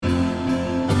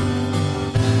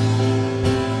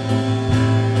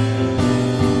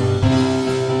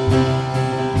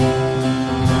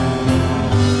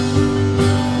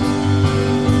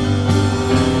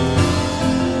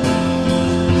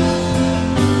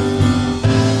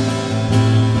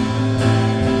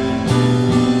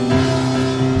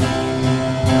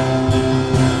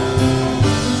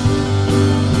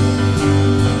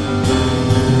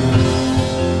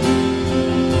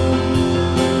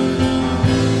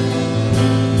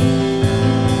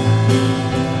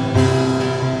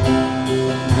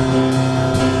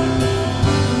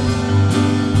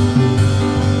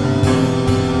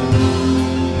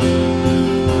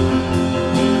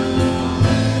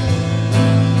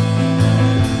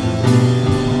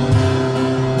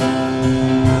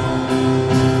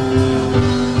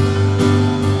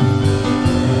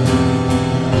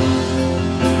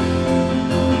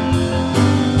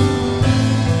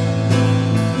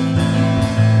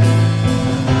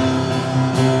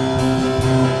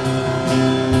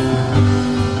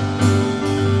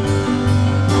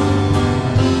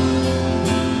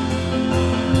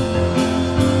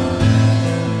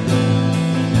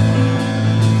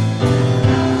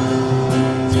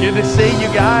Good to see you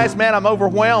guys. Man, I'm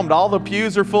overwhelmed. All the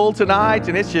pews are full tonight,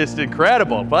 and it's just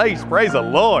incredible. Praise the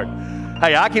Lord.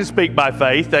 Hey, I can speak by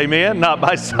faith, amen, not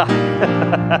by sight.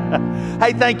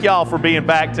 Hey, thank y'all for being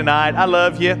back tonight. I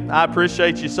love you. I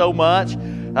appreciate you so much.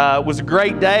 It was a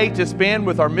great day to spend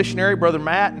with our missionary, Brother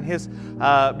Matt, and his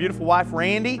beautiful wife,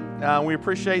 Randy. We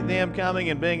appreciate them coming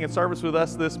and being in service with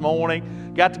us this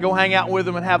morning. Got to go hang out with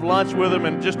them and have lunch with them,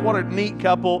 and just what a neat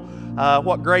couple.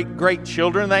 What great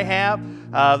children they have.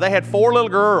 They had 4 little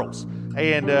girls,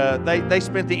 and they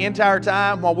spent the entire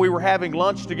time while we were having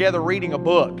lunch together reading a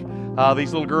book.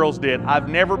 These little girls did. I've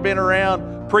never been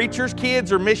around preachers'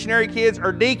 kids or missionary kids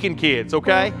or deacon kids,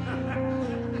 okay?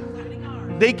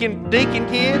 Deacon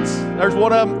kids, there's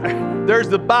one of them. There's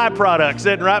the byproduct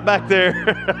sitting right back there.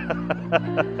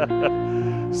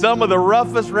 Some of the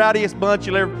roughest, rowdiest bunch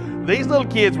you'll ever... These little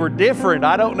kids were different.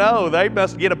 I don't know. They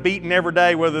must get a beating every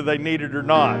day whether they need it or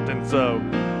not. And so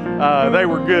they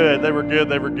were good. They were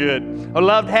good. I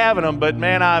loved having them, but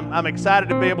man, I'm excited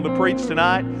to be able to preach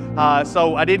tonight.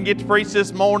 So I didn't get to preach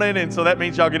this morning, and so that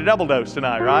means y'all get a double dose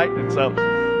tonight, right? And so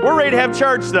we're ready to have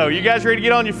church, though. You guys ready to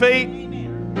get on your feet?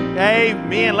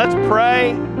 Amen. Let's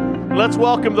pray. Let's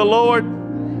welcome the Lord.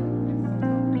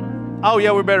 Oh,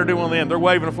 yeah, we better do one of them. They're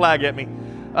waving a flag at me.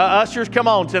 Ushers, come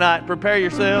on tonight. Prepare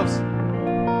yourselves.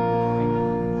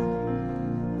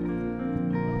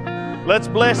 Let's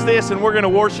bless this, and we're going to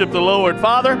worship the Lord.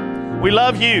 Father, we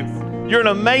love you. You're an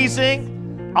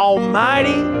amazing,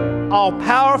 almighty,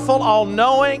 all-powerful,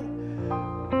 all-knowing,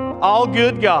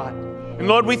 all-good God. And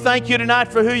Lord, we thank you tonight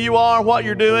for who you are and what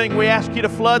you're doing. We ask you to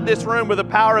flood this room with the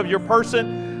power of your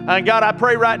person. And God, I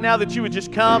pray right now that you would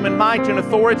just come in might and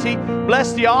authority.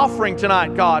 Bless the offering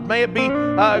tonight, God. May it be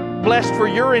blessed for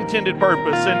your intended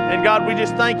purpose. And God, we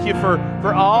just thank you for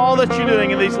all that you're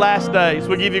doing in these last days.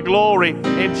 We give you glory.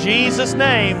 In Jesus'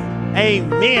 name,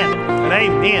 amen and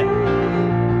amen.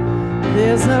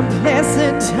 There's a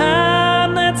blessed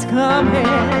time that's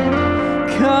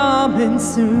coming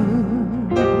soon.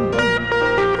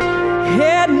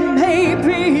 It may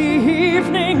be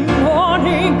evening,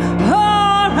 morning,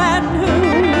 or at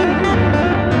noon.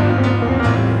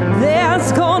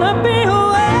 There's gonna be a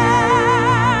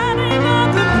wedding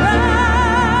of the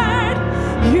bride,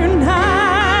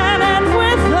 united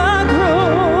with the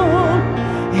groom,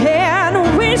 and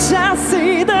we shall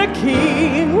see the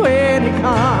King when he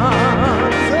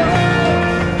comes.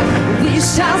 We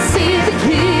shall see the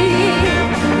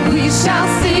King. We shall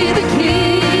see the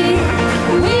King.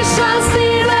 We shall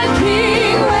see the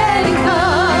King when he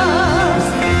comes.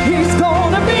 He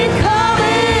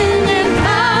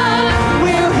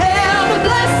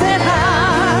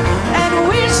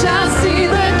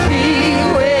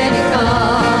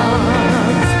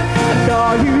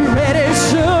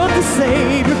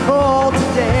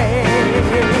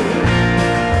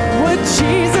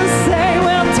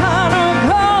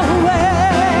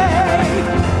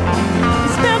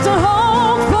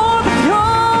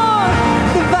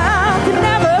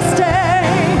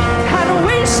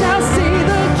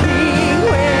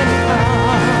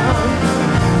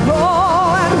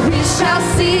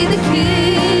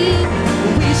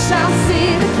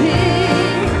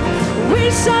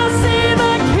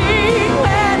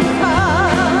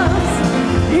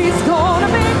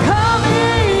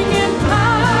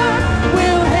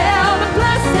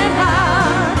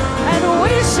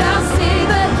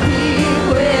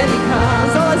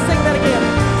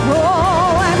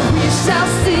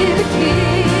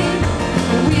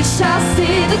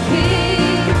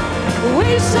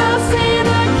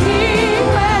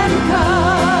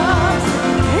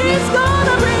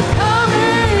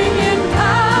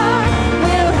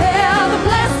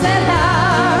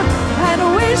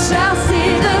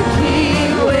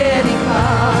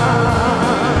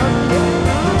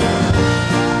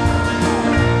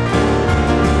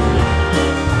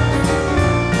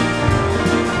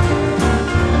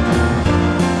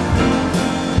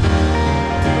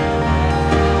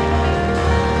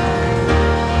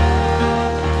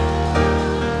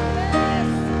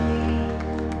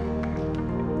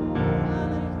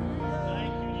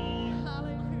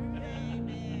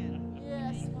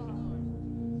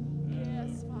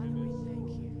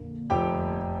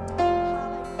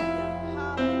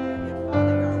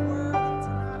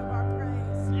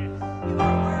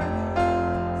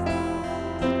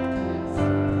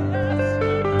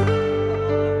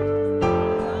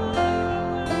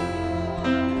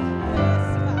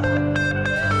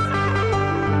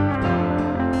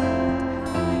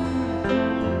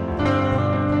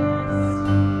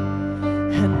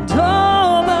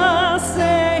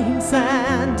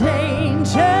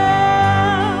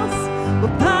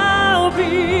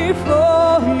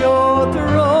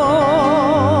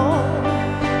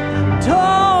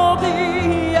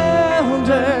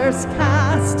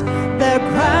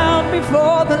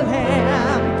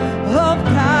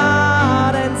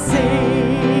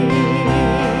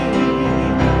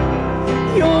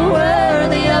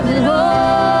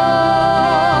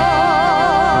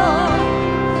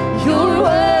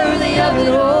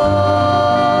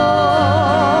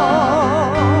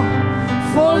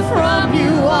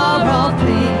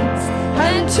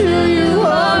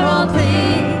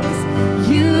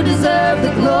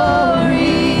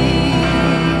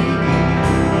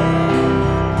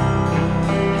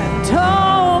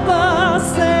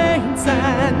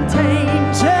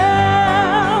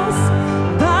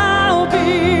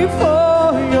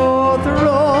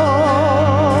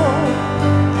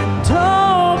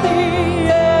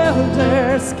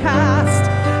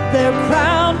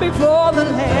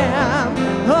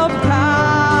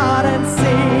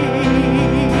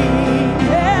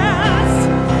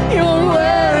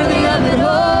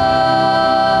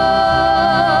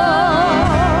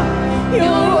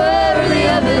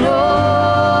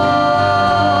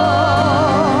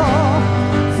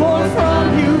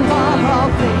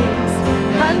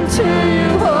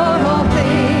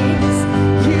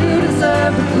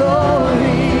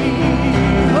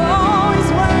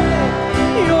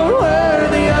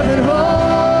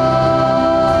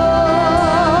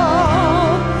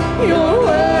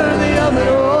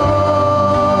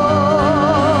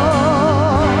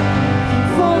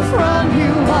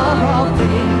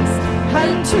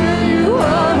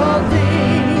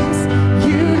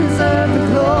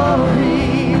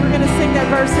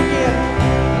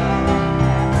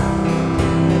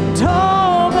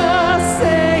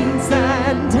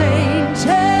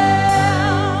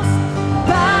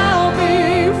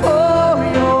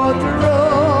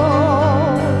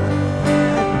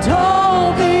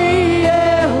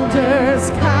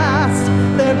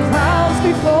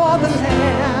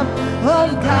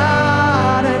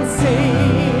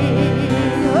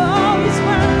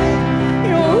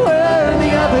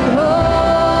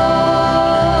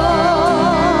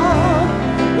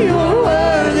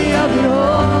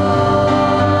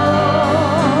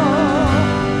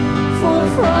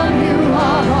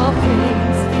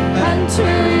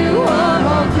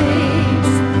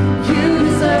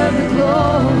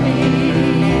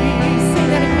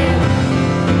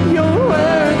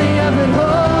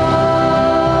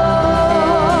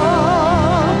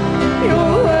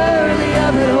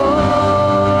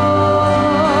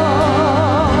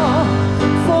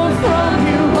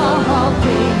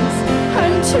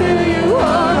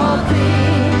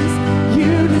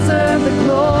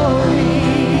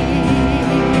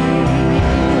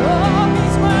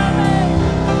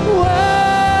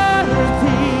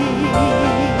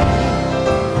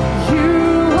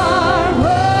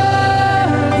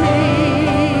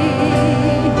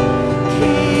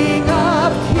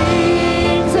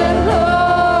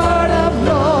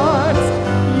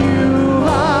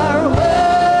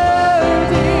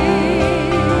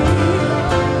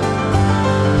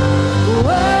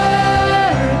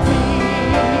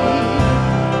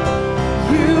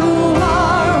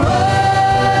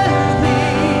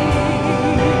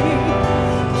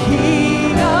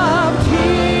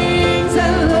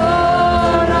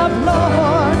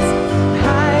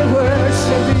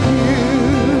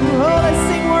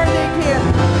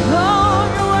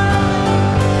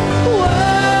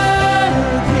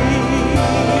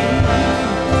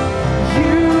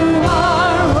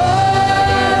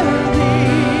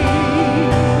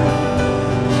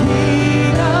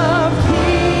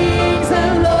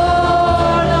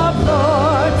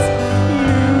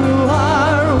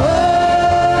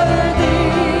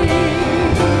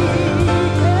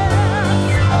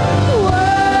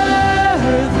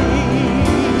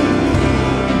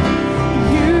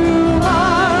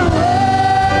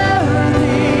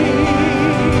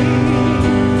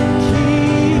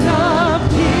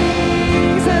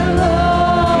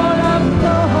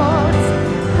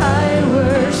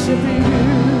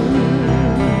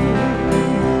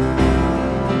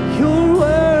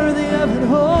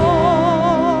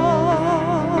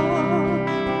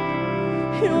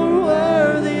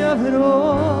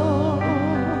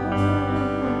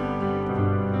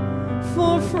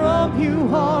from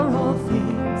you are all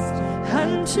things,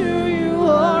 and to you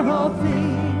are all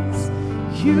things.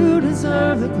 You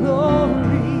deserve the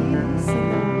glory.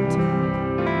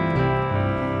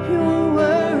 You're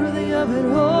worthy of it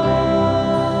all.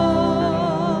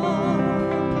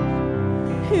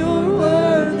 You're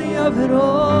worthy of it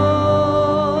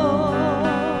all.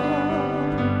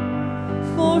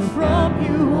 For from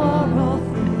you are all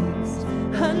things,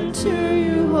 and to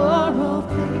you are all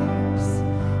things.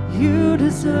 You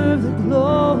deserve the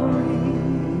glory.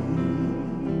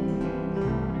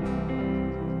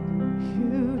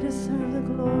 You deserve the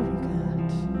glory,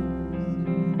 God.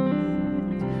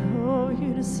 Oh,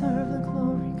 you deserve the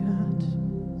glory, God.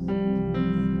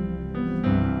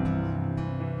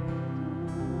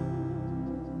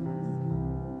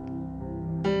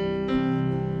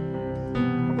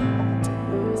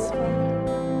 Yes, Father.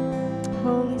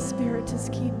 Holy Spirit,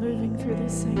 just keep moving through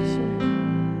this sanctuary.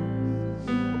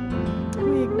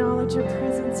 We acknowledge your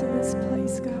presence in this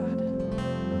place, God.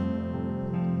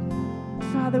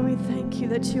 Father, we thank you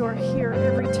that you are here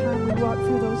every time we walk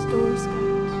through those doors,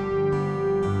 God.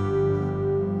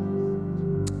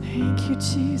 Thank you,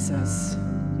 Jesus.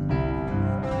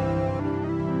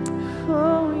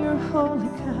 Oh, you're holy,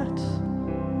 God.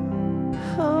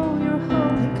 Oh, you're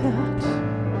holy, God.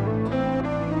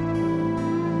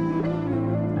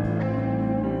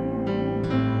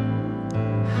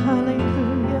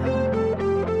 Hallelujah.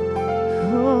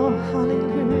 Oh,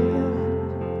 hallelujah.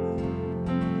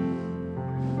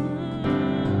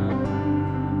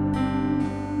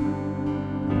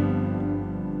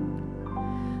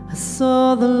 I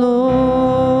saw the Lord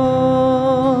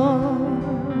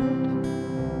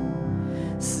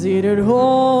seated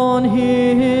on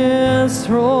his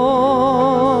throne.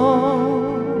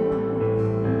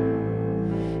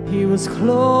 He was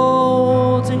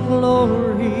clothed in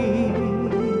glory,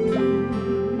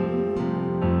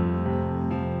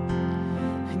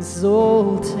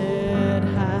 exalted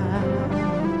high,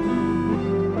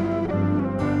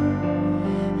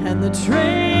 and the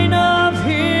train of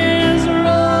his robe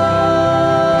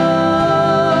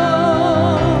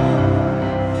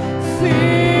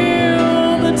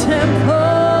filled the temple,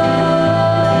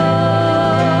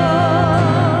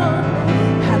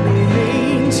 and the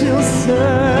angels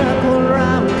circled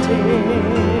round him,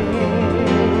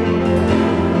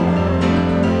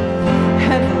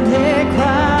 and they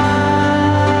cried,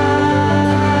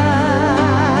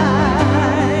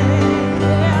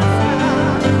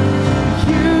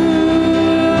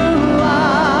 You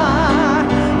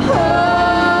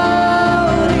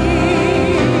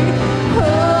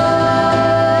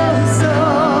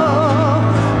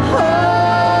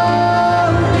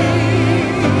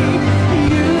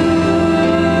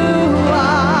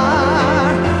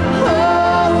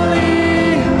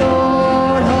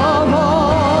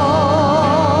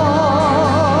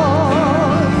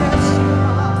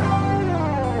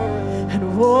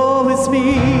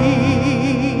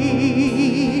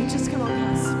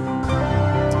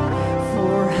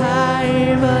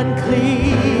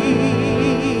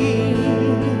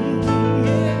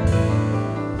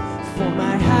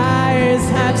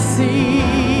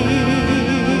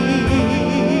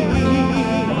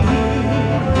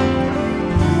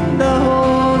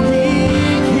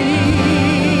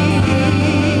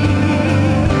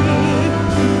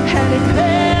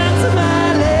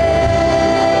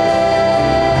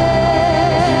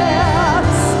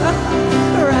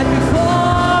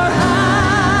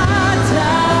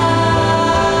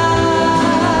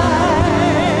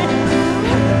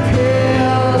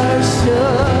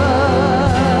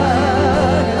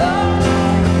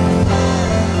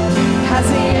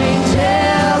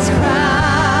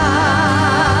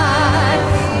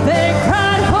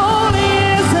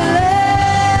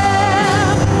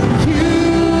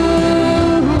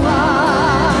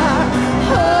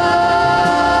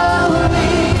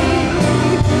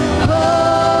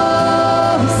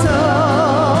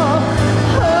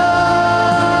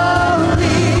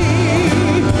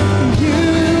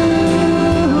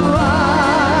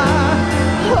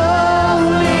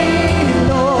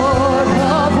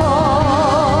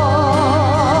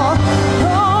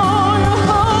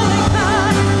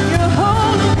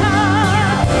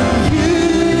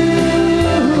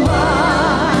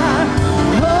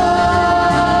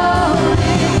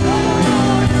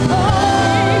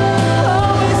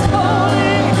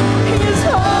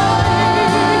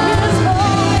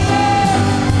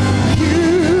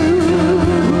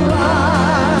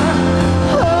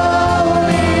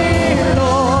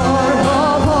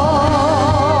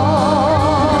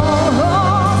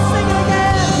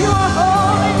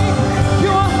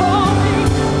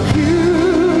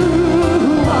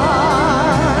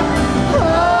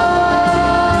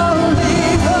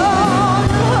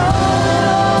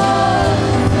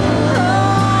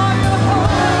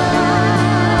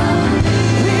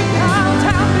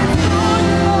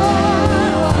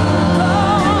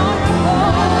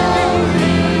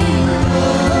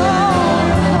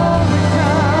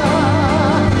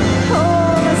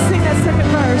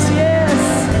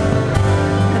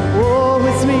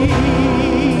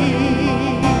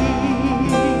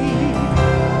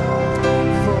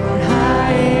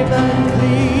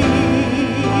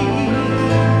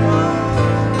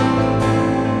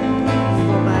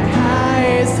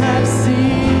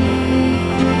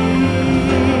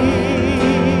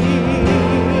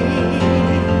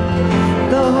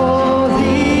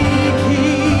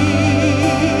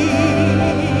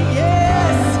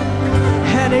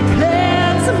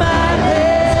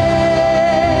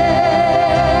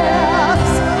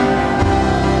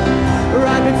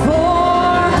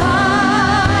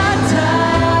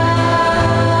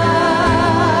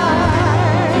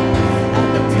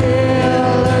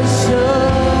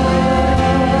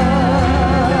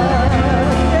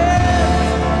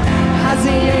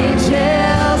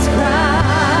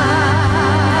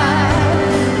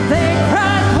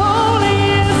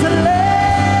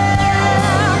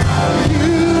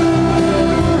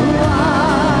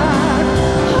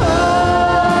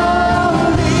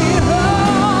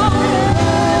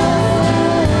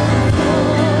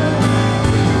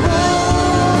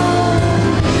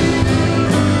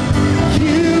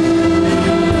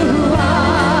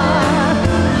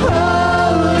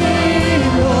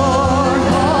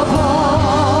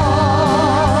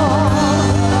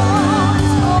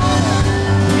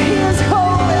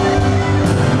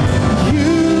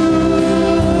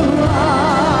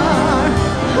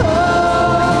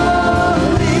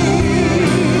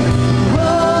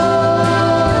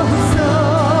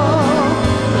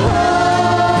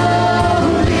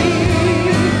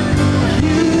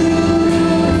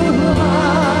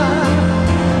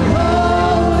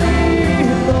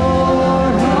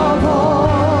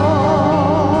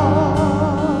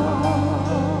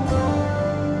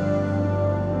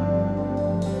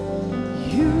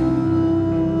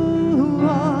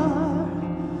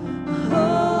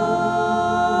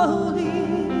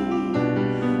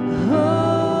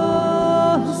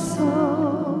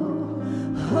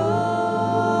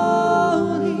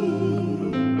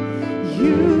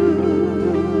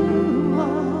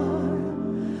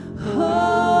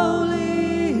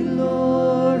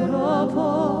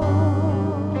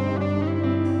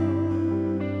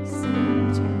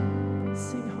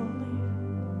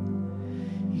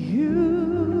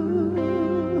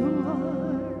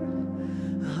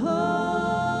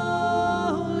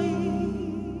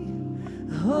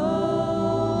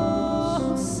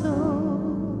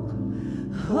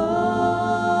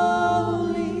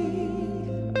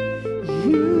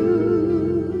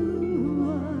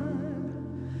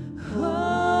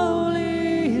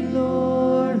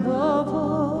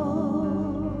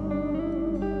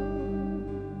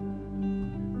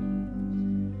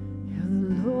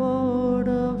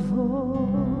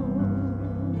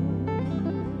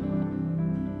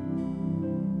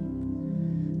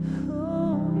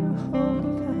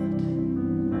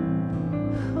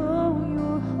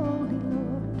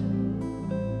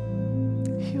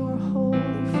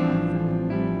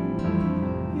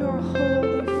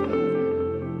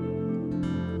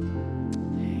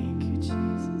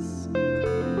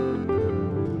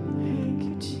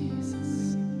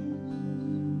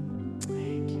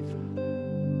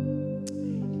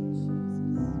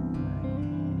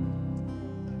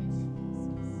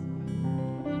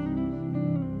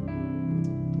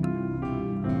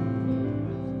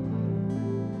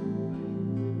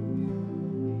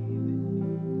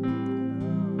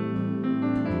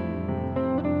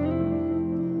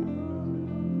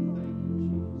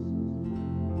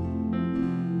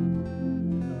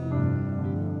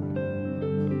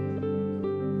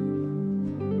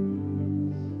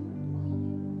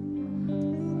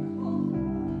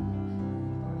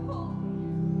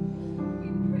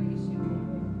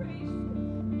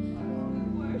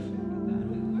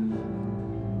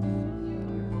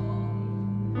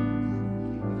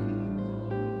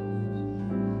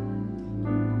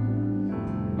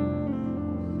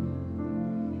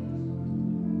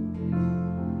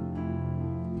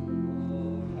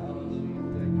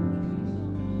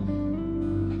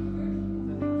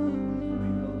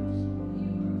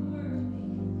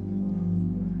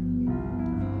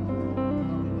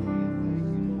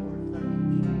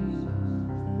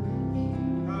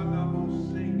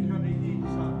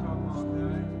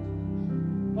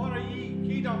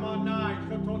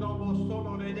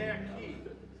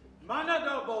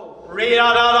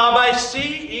Rirarabasi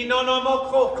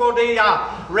inonomokokodea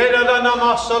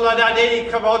redanamosoladade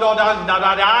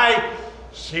kavododandadai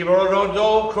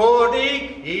Siborodo kodi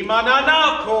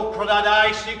imanana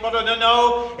kokodadai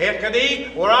siporono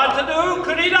ekadi oratadu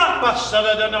kodida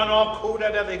pasaladano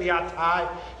koda de diatai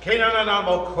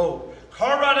kenanamoko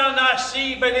Korana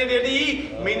si benedidi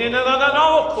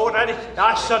minanano kodadi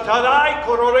asatadai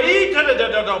kororita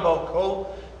de domoko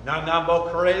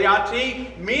Nanambo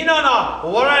Koreati, Minana,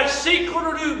 Warasi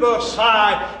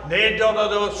Kurubosai,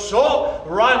 Nedodo So,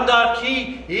 Randa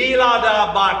Ki,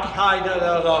 Ilada Bakaida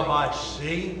of my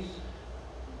sea.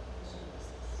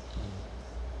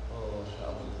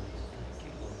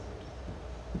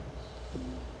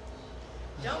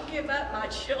 Don't give up, my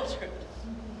children.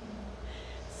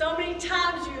 So many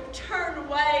times you have turned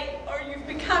away or you've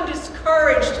become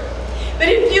discouraged. But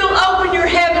if you'll open your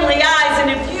heavenly eyes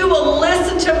and if you will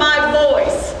listen to my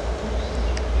voice,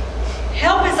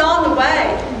 help is on the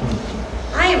way.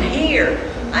 I am here.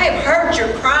 I have heard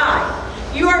your cry.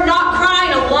 You are not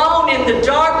crying alone in the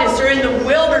darkness or in the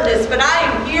wilderness, but I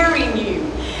am hearing you.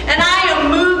 And I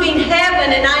am moving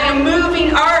heaven, and I am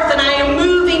moving earth, and I am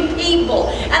moving people,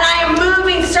 and I am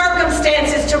moving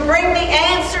circumstances to bring the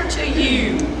answer to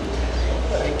you.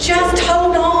 Just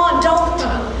hold on.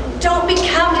 Don't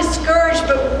become discouraged,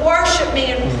 but worship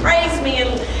me and praise me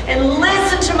and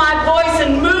listen to my voice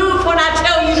and move when I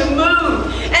tell you to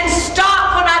move and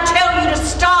stop when I tell you to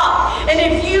stop. And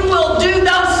if you will do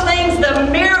those things, the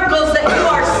miracles that you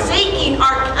are seeking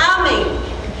are coming.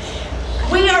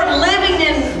 We are living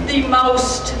in the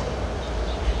most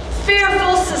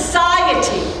fearful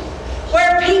society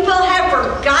where people have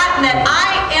forgotten that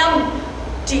I am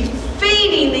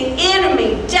defeating the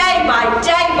enemy day by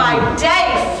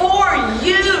day for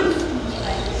you.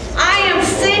 I am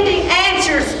sending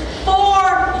answers for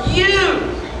you.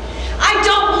 I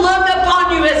don't look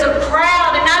upon you as a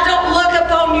crowd and I don't look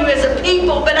upon you as a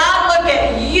people, but I look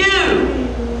at you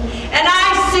and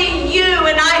I see you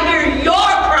and I hear your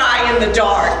cry in the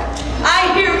dark.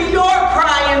 I hear your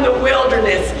cry in the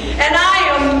wilderness and I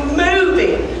am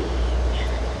moving.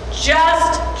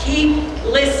 Just keep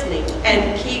listening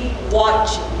and keep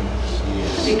watching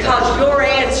because your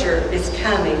answer is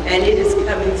coming and it is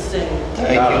coming soon.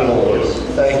 Thank you, Lord.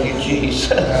 Thank you, Jesus.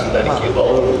 Thank you,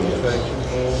 Lord.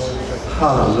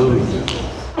 Hallelujah.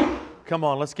 Come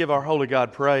on, let's give our holy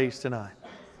God praise tonight.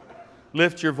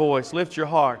 Lift your voice, lift your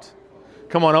heart.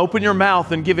 Come on, open your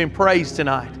mouth and give Him praise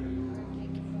tonight.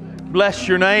 Bless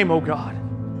your name, O God.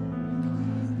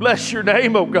 Bless your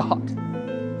name, O God.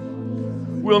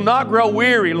 We'll not grow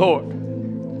weary, Lord.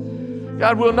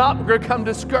 God, we'll not become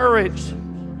discouraged.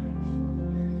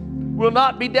 We'll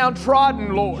not be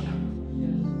downtrodden, Lord.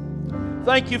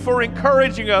 Thank you for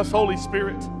encouraging us, Holy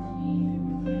Spirit.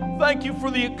 Thank you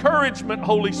for the encouragement,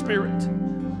 Holy Spirit.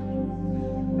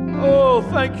 Oh,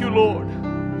 thank you, Lord.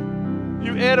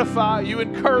 You edify, you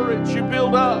encourage, you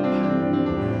build up.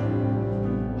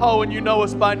 Oh, and you know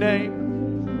us by name.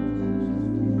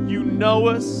 You know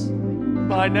us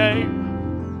by name.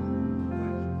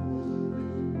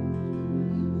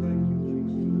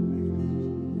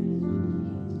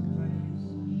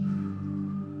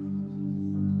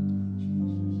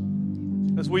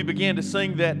 As we began to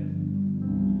sing that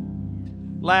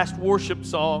last worship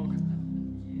song,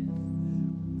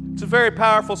 it's a very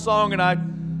powerful song and I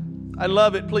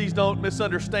love it. Please don't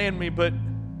misunderstand me, but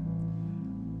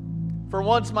for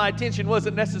once my attention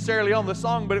wasn't necessarily on the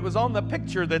song, but it was on the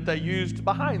picture that they used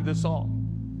behind the song.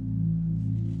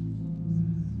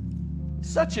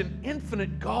 Such an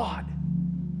infinite God.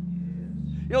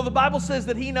 You know, the Bible says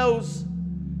that He knows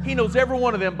every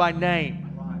one of them by name.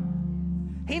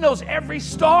 He knows every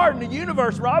star in the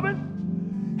universe,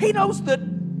 Robin. He knows that,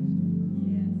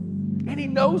 and He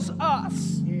knows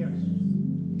us.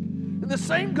 And the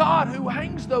same God who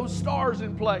hangs those stars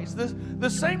in place, the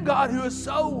same God who is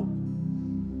so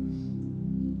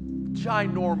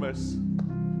ginormous.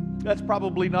 That's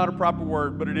probably not a proper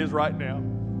word, but it is right now.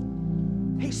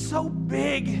 He's so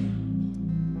big.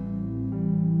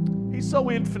 He's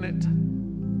so infinite.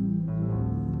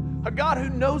 A God who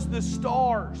knows the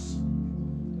stars,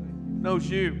 knows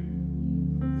you,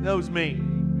 knows me.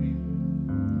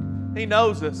 He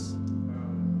knows us.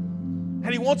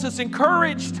 And He wants us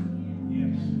encouraged.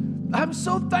 I'm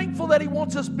so thankful that He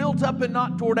wants us built up and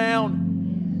not tore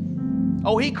down.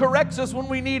 Oh, He corrects us when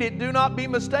we need it. Do not be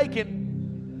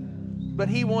mistaken. But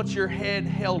He wants your head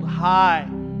held high.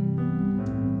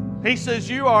 He says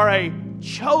you are a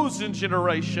chosen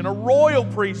generation, a royal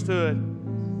priesthood,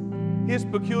 His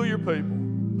peculiar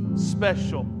people,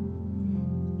 special,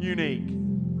 unique,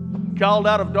 called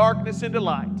out of darkness into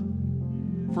light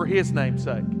for His name's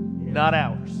sake, not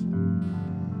ours.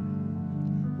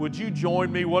 Would you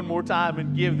join me one more time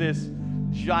and give this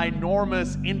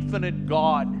ginormous, infinite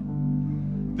God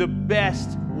the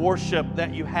best worship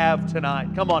that you have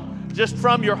tonight? Come on, just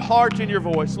from your heart and your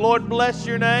voice. Lord, bless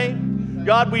your name.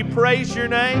 God, we praise your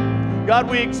name. God,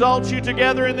 we exalt you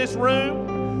together in this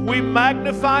room. We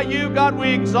magnify you. God,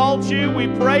 we exalt you. We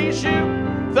praise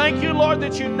you. Thank you, Lord,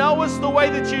 that you know us the way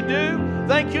that you do.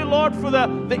 Thank you, Lord, for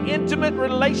the intimate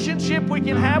relationship we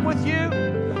can have with you.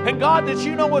 And God, that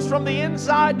you know us from the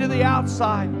inside to the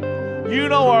outside. You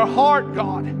know our heart,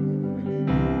 God.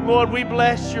 Lord, we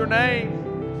bless your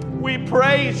name. We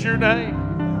praise your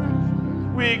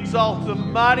name. We exalt the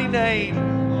mighty name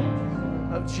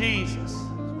of Jesus.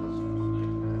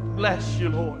 Bless you,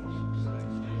 Lord.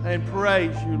 And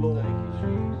praise you, Lord.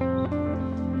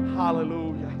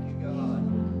 Hallelujah.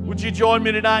 Would you join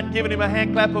me tonight in giving him a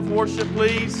hand clap of worship,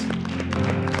 please?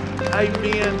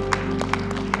 Amen.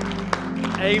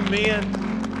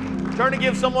 Amen. Turn to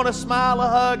give someone a smile, a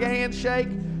hug, a handshake.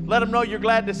 Let them know you're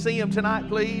glad to see them tonight,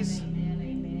 please.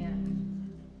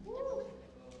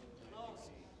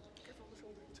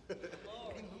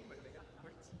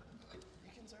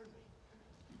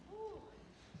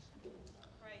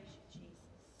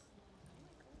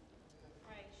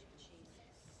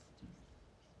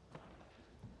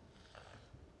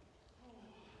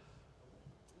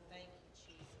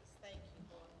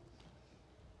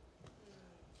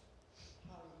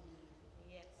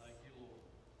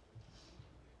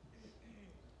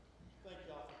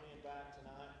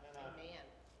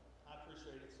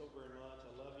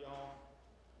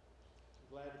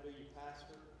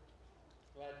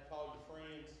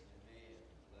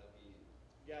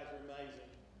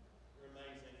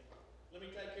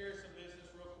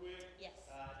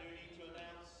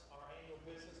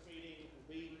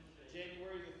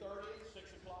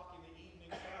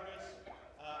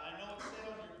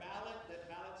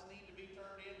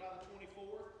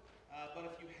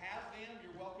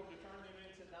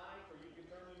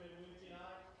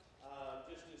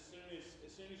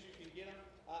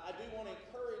 I do want to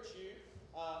encourage you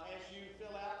as you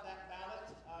fill out that ballot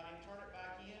and turn it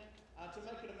back in to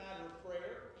make it a matter of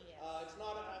prayer. It's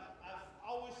not. I've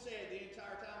always said the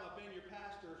entire time I've been your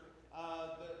pastor,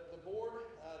 the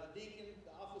board, the deacon,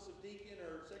 the office of deacon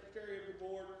or secretary of the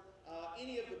board,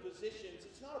 any of the positions.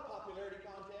 It's not a popularity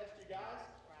contest, you guys.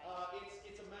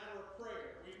 It's a matter of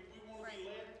prayer. We want to be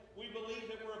led. We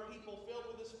believe that we're a people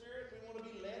filled with the Spirit. We want to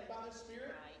be led by the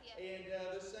Spirit. And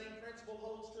the same principle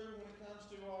holds true when it comes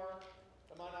to our,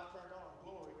 am I not turned on?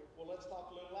 Glory. Well, let's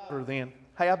talk a little louder then.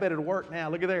 Hey, I bet it'll work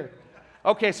now. Look at there.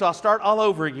 Okay, so I'll start all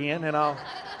over again and I'll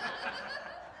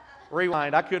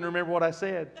rewind. I couldn't remember what I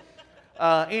said.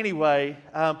 Anyway,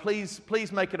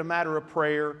 please make it a matter of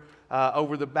prayer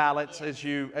over the ballots as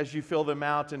you fill them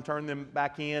out and turn them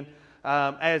back in.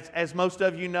 As most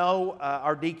of you know,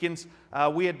 our deacons,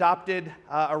 we adopted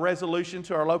a resolution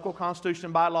to our local constitution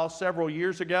and bylaws several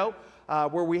years ago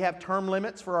where we have term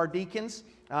limits for our deacons.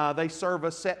 They serve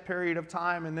a set period of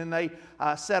time and then they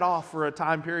set off for a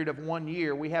time period of 1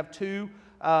 year. We have two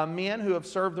men who have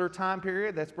served their time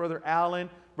period. That's Brother Alan,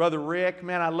 Brother Rick.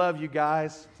 Man, I love you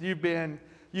guys. You've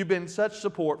been such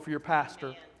support for your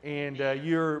pastor. And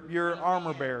you're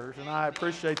armor bearers, and I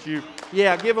appreciate you.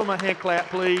 Yeah, give them a hand clap,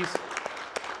 please.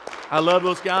 I love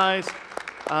those guys.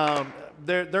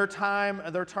 Their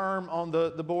term on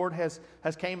the board has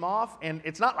came off, and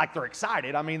it's not like they're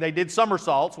excited. I mean, they did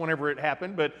somersaults whenever it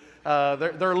happened, but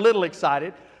they're a little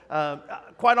excited.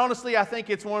 Quite honestly, I think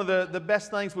it's one of the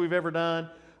best things we've ever done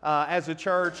as a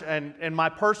church, and my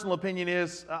personal opinion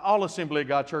is all Assembly of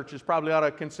God churches probably ought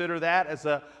to consider that as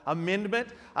an amendment.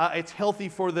 It's healthy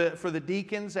for the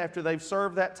deacons after they've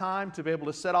served that time to be able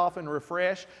to set off and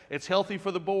refresh. It's healthy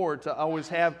for the board to always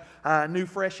have new,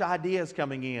 fresh ideas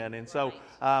coming in, and so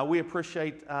we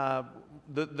appreciate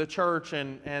the church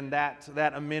and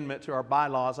that amendment to our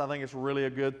bylaws. I think it's really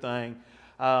a good thing.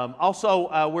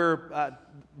 Also, we're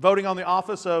voting on the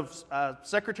office of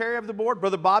Secretary of the Board.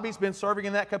 Brother Bobby's been serving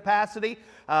in that capacity,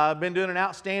 been doing an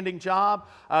outstanding job.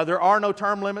 There are no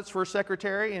term limits for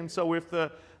Secretary, and so if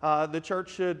the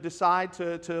church should decide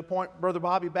to appoint Brother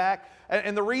Bobby back.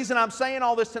 And the reason I'm saying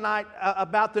all this tonight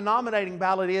about the nominating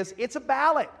ballot is it's a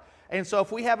ballot. And so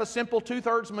if we have a simple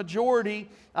 2/3 majority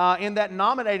in that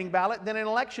nominating ballot, then an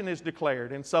election is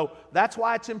declared. And so that's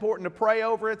why it's important to pray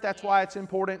over it. That's why it's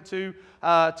important to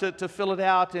fill it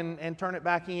out and turn it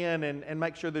back in and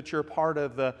make sure that you're part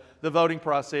of the voting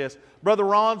process. Brother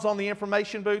Ron's on the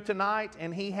information booth tonight,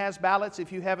 and he has ballots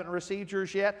if you haven't received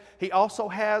yours yet. He also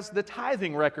has the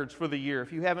tithing records for the year.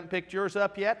 If you haven't picked yours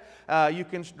up yet, you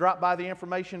can drop by the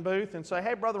information booth and say,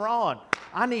 hey, Brother Ron,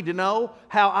 I need to know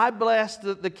how I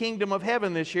blessed the kingdom of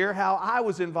heaven this year, how I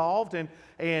was involved,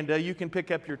 and you can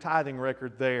pick up your tithing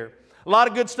record there. A lot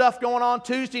of good stuff going on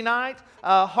Tuesday night,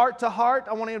 Heart to Heart.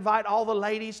 I want to invite all the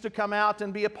ladies to come out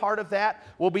and be a part of that.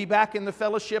 We'll be back in the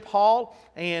fellowship hall,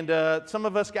 and some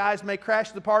of us guys may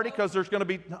crash the party because there's going to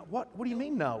be... What do you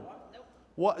mean no? Nope.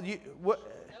 What?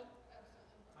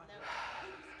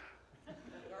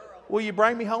 Will you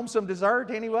bring me home some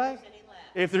dessert anyway?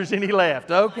 If there's any left.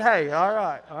 Okay, all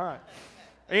right.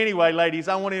 Anyway, ladies,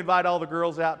 I want to invite all the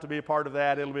girls out to be a part of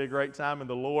that. It'll be a great time in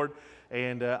the Lord,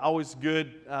 and always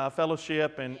good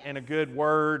fellowship and a good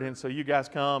word, and so you guys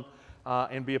come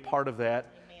and be a part of that.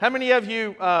 Amen. How many of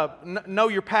you know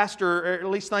your pastor, or at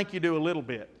least think you do a little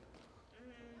bit?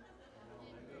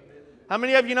 How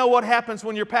many of you know what happens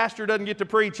when your pastor doesn't get to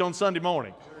preach on Sunday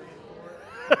morning?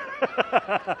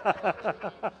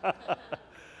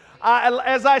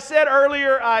 As I said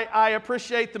earlier, I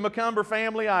appreciate the McCumber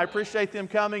family. I appreciate them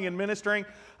coming and ministering.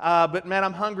 But man,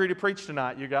 I'm hungry to preach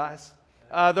tonight, you guys.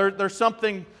 There's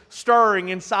something stirring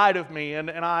inside of me, and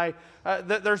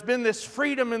there's been this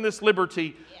freedom and this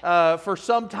liberty for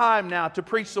some time now to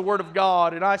preach the Word of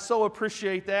God, and I so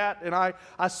appreciate that, and I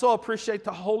so appreciate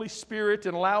the Holy Spirit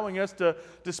in allowing us to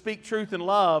speak truth and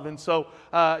love. And so,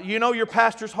 you know your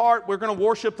pastor's heart. We're going to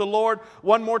worship the Lord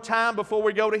one more time before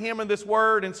we go to Him in this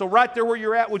Word. And so right there where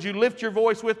you're at, would you lift your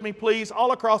voice with me, please,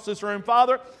 all across this room.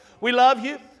 Father, we love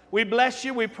you. We bless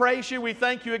you. We praise you. We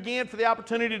thank you again for the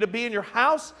opportunity to be in your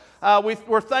house.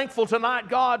 We're thankful tonight,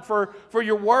 God, for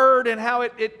your word and how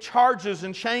it charges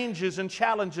and changes and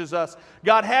challenges us.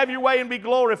 God, have your way and be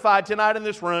glorified tonight in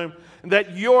this room, and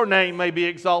that your name may be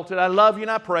exalted. I love you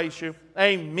and I praise you.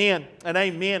 Amen and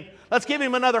amen. Let's give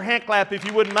him another hand clap if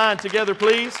you wouldn't mind together,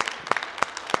 please.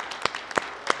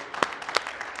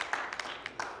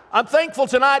 I'm thankful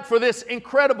tonight for this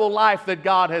incredible life that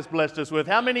God has blessed us with.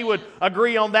 How many would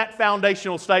agree on that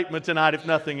foundational statement tonight, if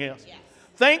nothing else? Yes.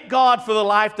 Thank God for the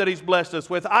life that He's blessed us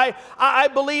with. I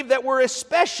believe that we're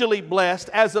especially blessed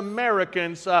as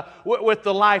Americans with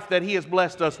the life that He has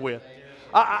blessed us with.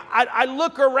 I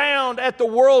look around at the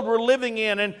world we're living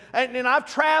in, and I've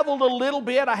traveled a little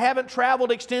bit. I haven't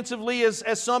traveled extensively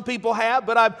as some people have,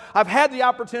 but I've had the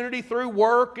opportunity through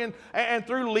work and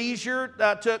through leisure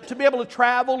to be able to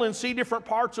travel and see different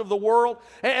parts of the world.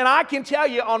 And I can tell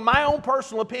you, on my own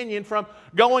personal opinion, from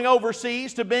going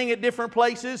overseas to being at different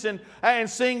places and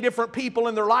seeing different people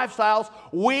and their lifestyles,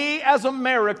 we as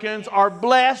Americans are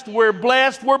blessed. We're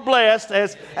blessed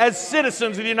as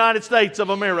citizens of the United States of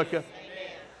America.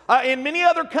 In many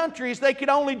other countries, they could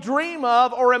only dream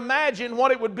of or imagine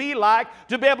what it would be like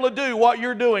to be able to do what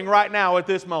you're doing right now at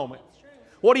this moment.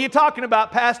 What are you talking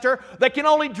about, Pastor? They can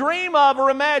only dream of or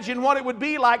imagine what it would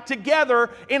be like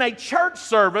together in a church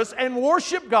service and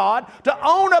worship God, to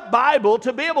own a Bible,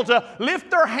 to be able to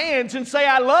lift their hands and say,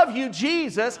 I love you,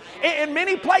 Jesus. In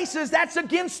many places, that's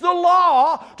against the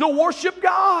law to worship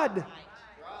God.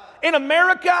 In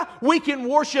America, we can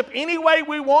worship any way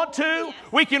we want to.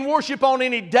 We can worship on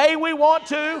any day we want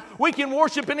to. We can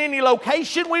worship in any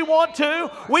location we want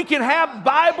to. We can have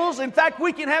Bibles. In fact,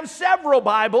 we can have several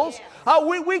Bibles.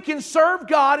 We can serve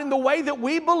God in the way that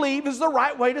we believe is the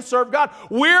right way to serve God.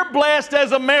 We're blessed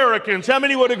as Americans. How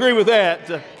many would agree with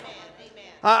that?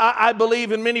 I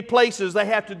believe in many places they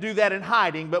have to do that in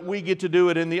hiding, but we get to do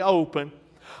it in the open.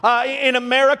 In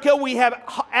America, we have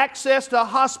access to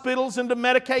hospitals and to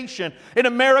medication. In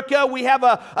America, we have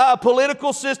a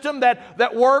political system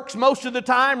that works most of the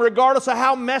time, regardless of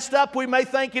how messed up we may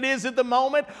think it is at the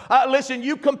moment. Listen,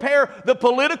 you compare the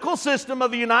political system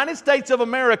of the United States of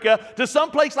America to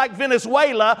some place like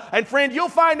Venezuela, and friend, you'll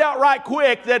find out right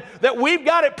quick that we've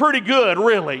got it pretty good,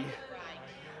 really.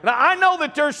 Now, I know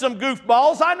that there's some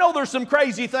goofballs. I know there's some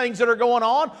crazy things that are going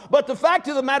on. But the fact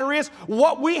of the matter is,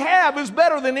 what we have is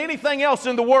better than anything else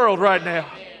in the world right now.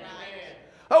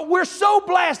 We're so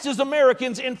blessed as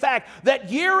Americans, in fact,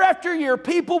 that year after year,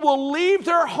 people will leave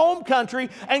their home country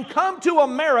and come to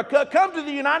America, come to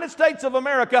the United States of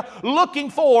America, looking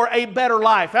for a better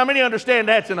life. How many understand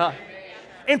that tonight?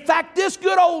 In fact, this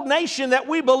good old nation that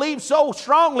we believe so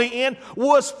strongly in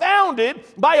was founded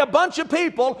by a bunch of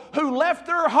people who left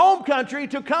their home country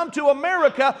to come to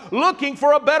America looking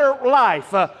for a better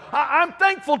life. I'm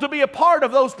thankful to be a part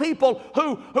of those people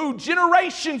who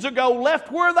generations ago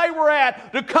left where they were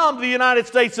at to come to the United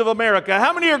States of America.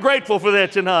 How many are grateful for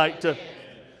that tonight?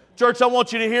 Church, I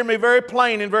want you to hear me very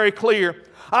plain and very clear.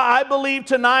 I believe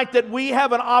tonight that we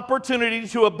have an opportunity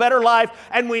to a better life,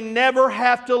 and we never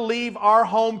have to leave our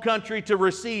home country to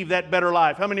receive that better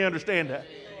life. How many understand that?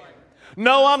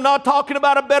 No, I'm not talking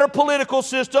about a better political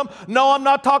system. No, I'm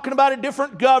not talking about a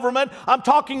different government. I'm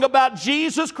talking about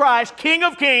Jesus Christ, King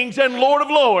of Kings and Lord of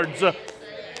Lords.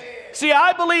 See,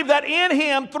 I believe that in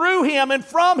Him, through Him, and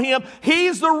from Him,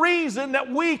 He's the reason that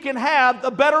we can have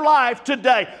a better life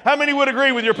today. How many would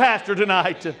agree with your pastor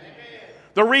tonight?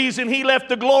 The reason He left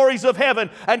the glories of heaven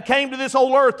and came to this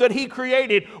whole earth that He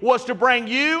created was to bring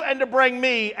you and to bring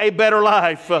me a better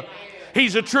life.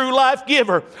 He's a true life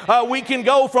giver. We can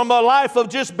go from a life of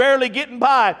just barely getting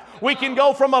by. We can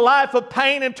go from a life of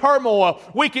pain and turmoil.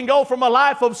 We can go from a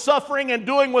life of suffering and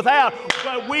doing without.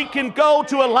 But we can go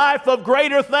to a life of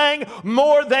greater thing,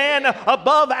 more than,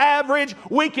 above average.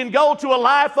 We can go to a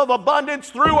life of abundance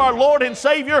through our Lord and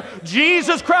Savior,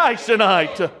 Jesus Christ,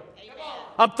 tonight.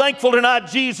 I'm thankful tonight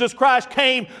Jesus Christ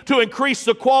came to increase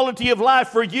the quality of life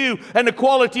for you and the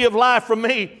quality of life for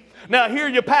me. Now, hear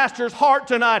your pastor's heart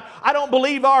tonight. I don't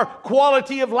believe our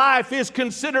quality of life is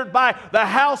considered by the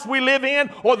house we live in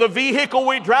or the vehicle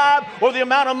we drive or the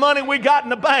amount of money we got in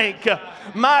the bank.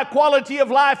 My quality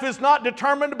of life is not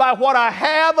determined by what I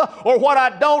have or what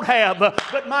I don't have,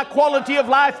 but my quality of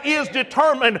life is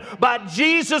determined by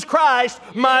Jesus Christ,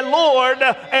 my Lord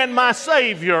and my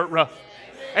Savior.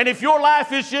 And if your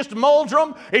life is just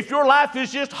moldrum, if your life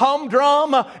is just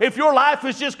humdrum, if your life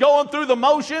is just going through the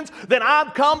motions, then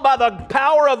I've come by the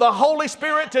power of the Holy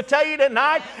Spirit to tell you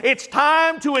tonight, it's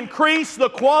time to increase the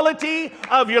quality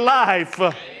of your life.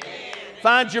 Amen.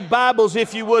 Find your Bibles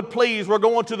if you would, please. We're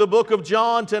going to the book of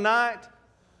John tonight.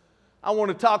 I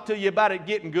want to talk to you about it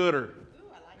getting gooder.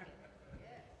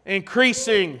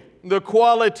 Increasing the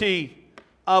quality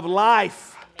of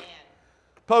life.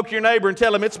 Poke your neighbor and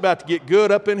tell him it's about to get good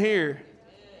up in here.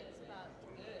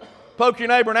 Poke your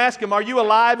neighbor and ask him, are you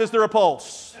alive? Is there a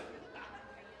pulse?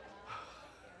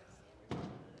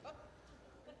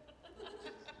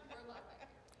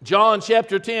 John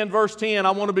chapter 10, verse 10,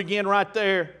 I want to begin right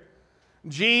there.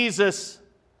 Jesus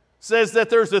says that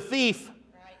there's a thief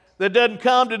that doesn't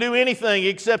come to do anything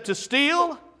except to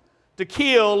steal, to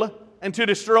kill, and to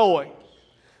destroy.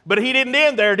 But he didn't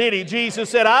end there, did he? Jesus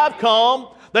said, I've come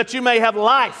that you may have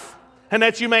life and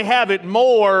that you may have it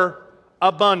more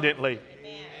abundantly.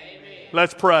 Amen.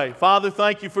 Let's pray. Father,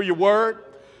 thank you for your word.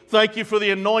 Thank you for the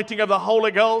anointing of the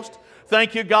Holy Ghost.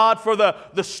 Thank you, God, for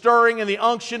the stirring and the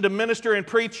unction to minister and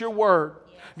preach your word.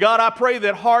 God, I pray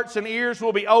that hearts and ears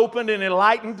will be opened and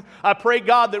enlightened. I pray,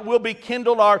 God, that we'll be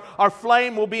kindled, our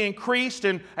flame will be increased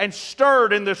and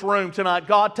stirred in this room tonight.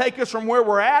 God, take us from where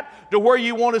we're at to where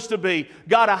you want us to be.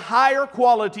 God, a higher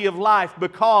quality of life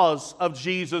because of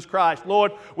Jesus Christ.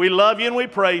 Lord, we love you and we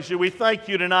praise you. We thank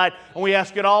you tonight, and we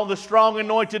ask it all in the strong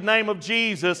anointed name of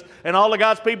Jesus. And all of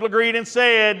God's people agreed and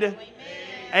said, Amen.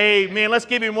 Amen. Let's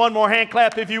give him one more hand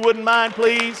clap if you wouldn't mind,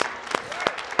 please.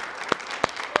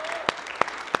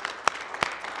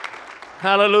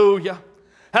 Hallelujah.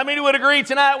 How many would agree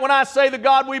tonight when I say the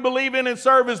God we believe in and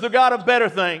serve is the God of better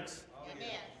things? Amen.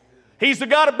 He's the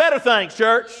God of better things,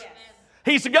 church. Yes.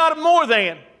 He's the God of more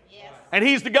than. Yes. And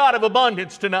He's the God of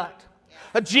abundance tonight.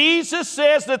 Yes. Jesus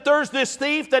says that there's this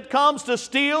thief that comes to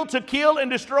steal, to kill,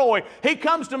 and destroy. He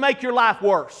comes to make your life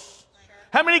worse.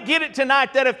 How many get it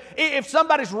tonight that if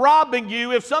somebody's robbing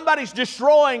you, if somebody's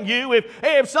destroying you,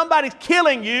 if somebody's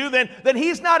killing you, then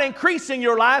he's not increasing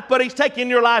your life, but he's taking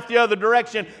your life the other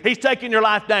direction. He's taking your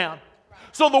life down.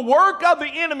 So the work of the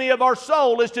enemy of our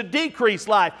soul is to decrease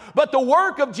life. But the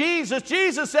work of Jesus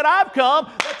said, I've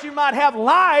come that you might have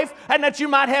life and that you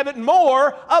might have it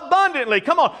more abundantly.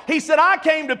 Come on. He said, I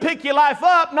came to pick your life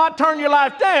up, not turn your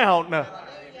life down.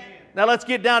 Now let's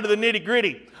get down to the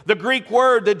nitty-gritty. The Greek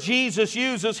word that Jesus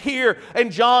uses here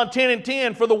in John 10 and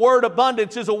 10 for the word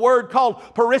abundance is a word called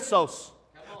perissos.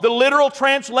 The literal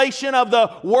translation of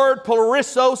the word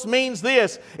perissos means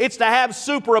this. It's to have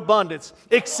superabundance,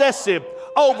 excessive,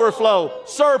 overflow,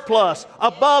 surplus,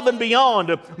 above and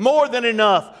beyond, more than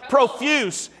enough,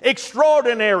 profuse,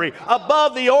 extraordinary,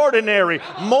 above the ordinary,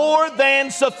 more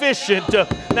than sufficient.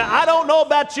 Now, I don't know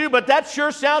about you, but that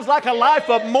sure sounds like a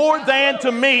life of more than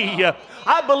to me.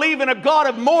 I believe in a God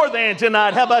of more than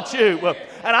tonight. How about you?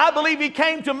 And I believe He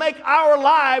came to make our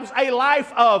lives a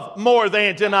life of more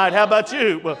than tonight. How about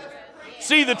you?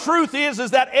 See, the truth is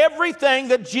that everything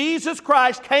that Jesus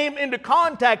Christ came into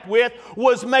contact with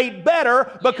was made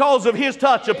better because of His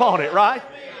touch upon it, right?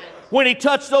 When He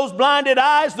touched those blinded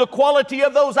eyes, the quality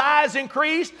of those eyes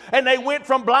increased, and they went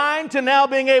from blind to now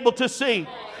being able to see.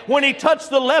 When He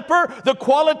touched the leper, the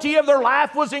quality of their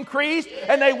life was increased,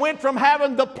 and they went from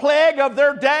having the plague of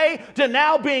their day to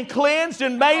now being cleansed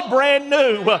and made brand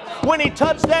new. When He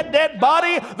touched that dead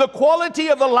body, the quality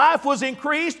of the life was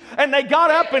increased, and they got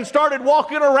up and started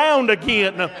walking around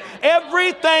again.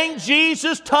 Everything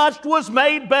Jesus touched was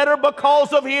made better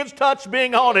because of His touch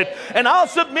being on it. And I'll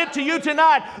submit to you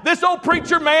tonight, this old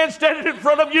preacher man standing in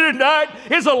front of you tonight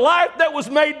is a life that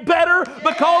was made better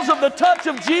because of the touch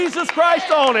of Jesus Christ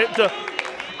on it.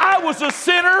 I was a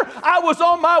sinner. I was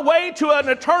on my way to an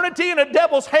eternity in a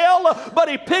devil's hell, but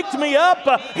He picked me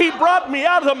up. He brought me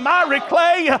out of the miry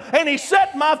clay, and He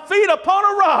set my feet upon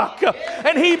a rock,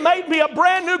 and He made me a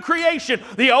brand new creation.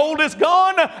 The old is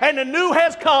gone, and the new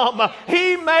has come.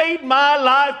 He made my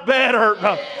life better.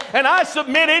 And I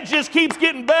submit it just keeps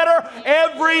getting better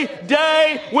every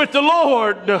day with the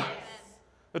Lord.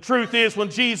 The truth is,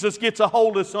 when Jesus gets a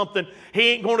hold of something, He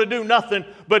ain't going to do nothing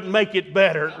but make it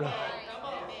better.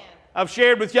 I've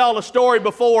shared with y'all a story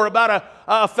before about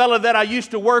a fella that I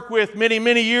used to work with many,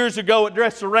 many years ago at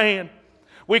Dresser-Rand.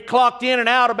 We clocked in and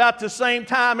out about the same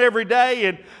time every day,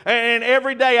 and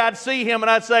every day I'd see him and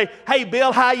I'd say, "Hey,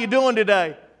 Bill, how you doing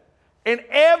today?" And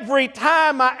every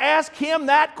time I asked him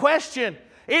that question,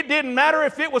 it didn't matter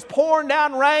if it was pouring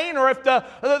down rain or if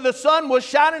the sun was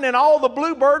shining and all the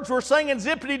bluebirds were singing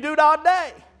zippity-doo-dah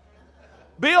day.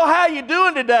 "Bill, how you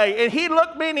doing today?" And he'd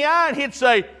look me in the eye and he'd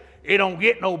say, "It don't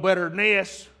get no better than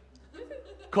this,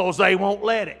 because they won't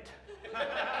let it."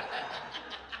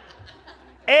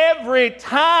 Every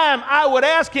time I would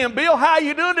ask him, "Bill, how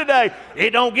you doing today?"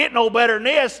 "It don't get no better than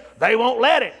this, they won't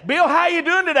let it." "Bill, how you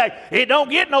doing today?" "It don't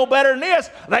get no better than this,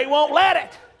 they won't let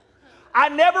it." I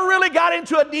never really got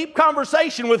into a deep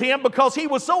conversation with him because he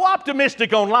was so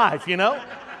optimistic on life, you know.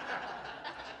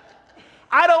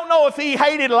 I don't know if he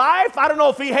hated life. I don't know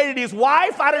if he hated his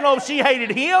wife. I don't know if she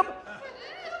hated him.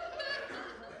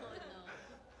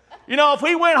 You know, if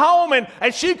we went home and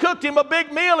she cooked him a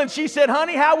big meal and she said,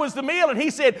 "Honey, how was the meal?" and he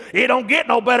said, "It don't get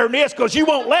no better than this, because you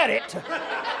won't let it."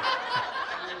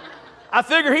 I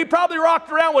figure he probably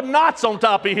rocked around with knots on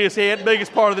top of his head the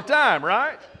biggest part of the time,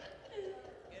 right?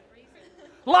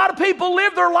 A lot of people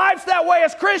live their lives that way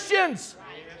as Christians.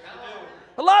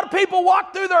 A lot of people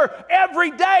walk through their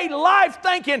everyday life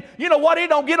thinking, "You know what, it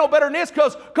don't get no better than this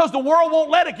because the world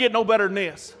won't let it get no better than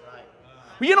this."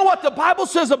 Well, you know what the Bible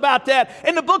says about that?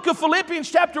 In the book of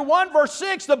Philippians chapter 1 verse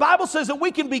 6, the Bible says that we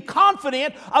can be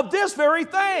confident of this very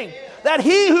thing, that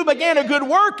He who began a good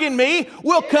work in me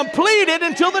will complete it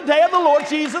until the day of the Lord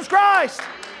Jesus Christ.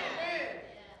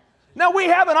 Now, we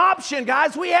have an option,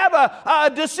 guys. We have a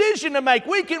decision to make.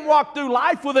 We can walk through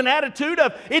life with an attitude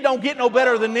of, "It don't get no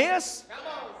better than this."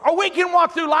 Or we can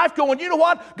walk through life going, "You know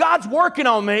what? God's working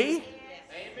on me.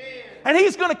 And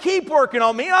He's going to keep working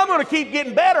on me. And I'm going to keep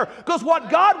getting better, because what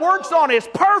God works on is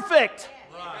perfect.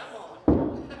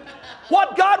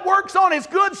 What God works on is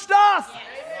good stuff."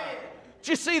 Did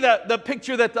you see the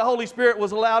picture that the Holy Spirit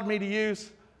was allowed me to use?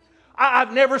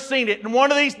 I've never seen it. And one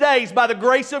of these days, by the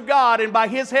grace of God and by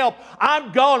His help,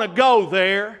 I'm going to go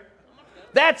there.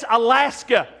 That's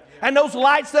Alaska. And those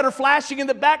lights that are flashing in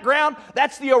the background,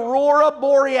 that's the Aurora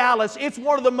Borealis. It's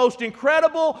one of the most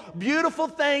incredible, beautiful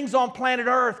things on planet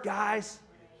Earth, guys.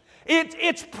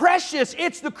 It's precious.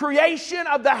 It's the creation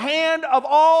of the hand of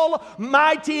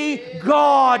Almighty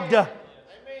God. Amen.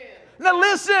 Now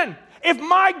listen. If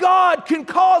my God can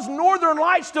cause northern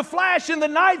lights to flash in the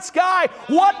night sky,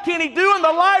 what can He do in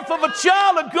the life of a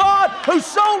child of God who's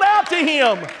sold out to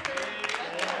Him?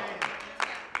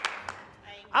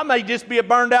 I may just be a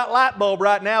burned out light bulb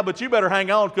right now, but you better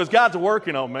hang on, because God's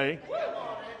working on me.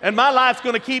 And my life's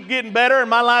going to keep getting better, and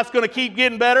my life's going to keep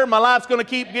getting better, and my life's going to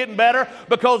keep getting better,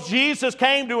 because Jesus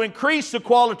came to increase the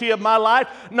quality of my life,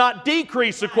 not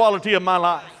decrease the quality of my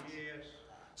life.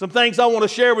 Some things I want to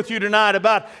share with you tonight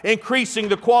about increasing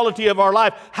the quality of our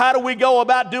life. How do we go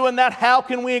about doing that? How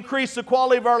can we increase the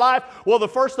quality of our life? Well, the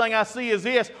first thing I see is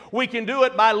this. We can do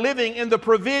it by living in the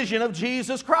provision of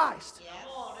Jesus Christ. Yes.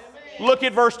 Look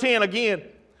at verse 10 again.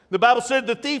 The Bible said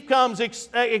the thief comes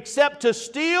except to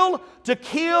steal, to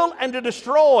kill, and to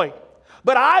destroy.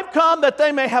 But I've come that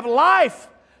they may have life,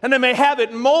 and they may have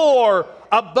it more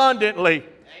abundantly.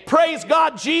 Praise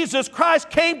God, Jesus Christ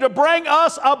came to bring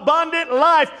us abundant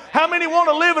life. How many want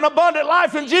to live an abundant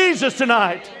life in Jesus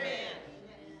tonight?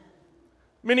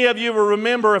 Many of you will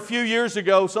remember a few years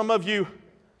ago, some of you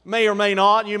may or may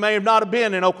not, you may have not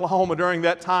been in Oklahoma during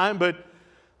that time, but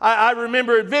I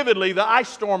remember it vividly, the ice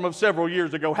storm of several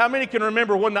years ago. How many can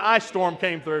remember when the ice storm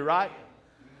came through, right?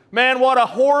 Man, what a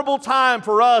horrible time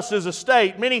for us as a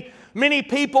state. Many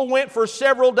people went for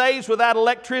several days without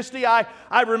electricity. I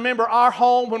remember our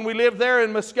home when we lived there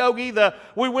in Muskogee.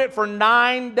 We went for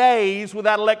 9 days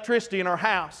without electricity in our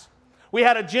house. We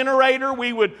had a generator.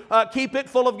 We would keep it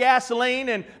full of gasoline,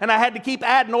 and I had to keep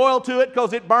adding oil to it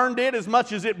because it burned it as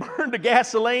much as it burned the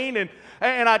gasoline.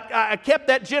 And I kept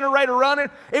that generator running.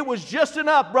 It was just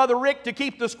enough, Brother Rick, to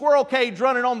keep the squirrel cage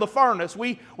running on the furnace.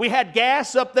 We had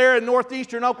gas up there in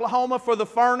northeastern Oklahoma for the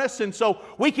furnace, and so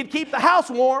we could keep the house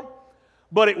warm,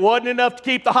 but it wasn't enough to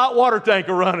keep the hot water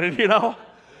tanker running, you know.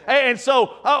 And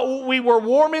so we were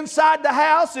warm inside the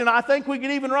house, and I think we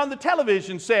could even run the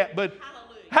television set, but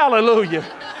hallelujah.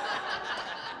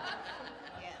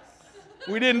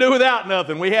 We didn't do without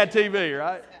nothing. We had TV,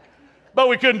 right? But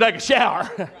we couldn't take a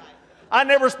shower. I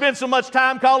never spent so much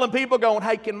time calling people going,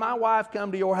 hey, can my wife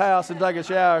come to your house and take a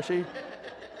shower?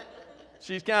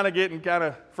 She's kind of getting kind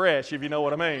of fresh, if you know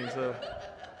what I mean. So,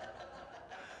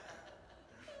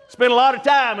 spent a lot of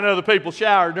time in other people's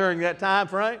shower during that time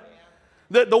frame.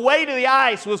 The weight of the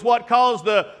ice was what caused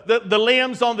the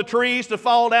limbs on the trees to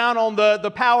fall down on the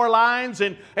power lines,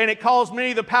 and it caused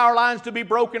many of the power lines to be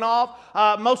broken off.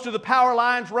 Most of the power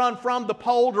lines run from the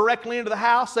pole directly into the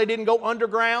house. They didn't go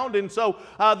underground, and so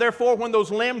therefore when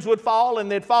those limbs would fall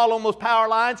and they'd fall on those power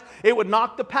lines, it would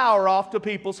knock the power off to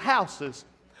people's houses.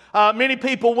 Many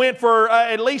people went for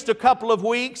at least a couple of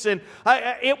weeks, and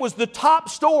it was the top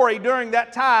story during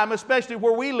that time, especially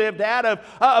where we lived at,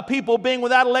 of people being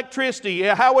without electricity,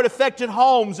 how it affected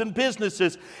homes and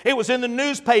businesses. It was in the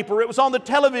newspaper, it was on the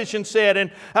television set, and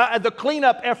the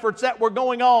cleanup efforts that were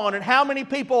going on, and how many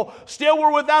people still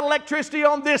were without electricity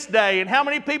on this day, and how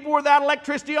many people were without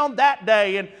electricity on that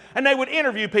day, and they would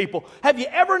interview people. Have you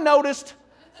ever noticed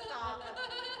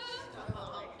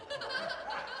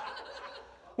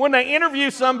when they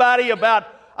interview somebody about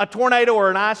a tornado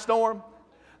or an ice storm,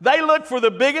 they look for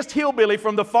the biggest hillbilly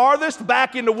from the farthest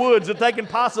back in the woods that they can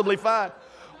possibly find.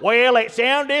 Well, it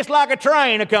sounded just like a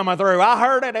train coming through. I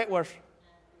heard it. It was.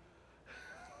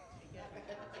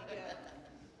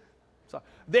 So,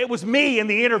 it was me in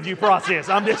the interview process.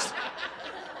 I'm just.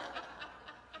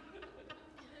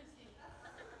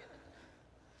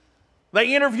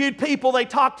 They interviewed people. They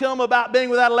talked to them about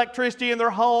being without electricity in their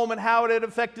home and how it had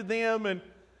affected them.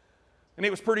 And it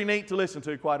was pretty neat to listen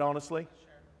to, quite honestly.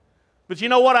 But you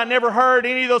know what I never heard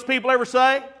any of those people ever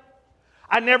say?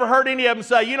 I never heard any of them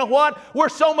say, you know what? We're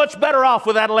so much better off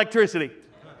without electricity.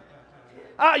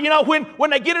 When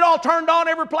they get it all turned on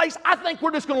every place, I think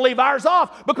we're just going to leave ours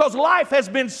off because life has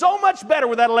been so much better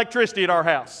without electricity at our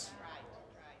house.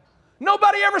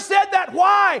 Nobody ever said that.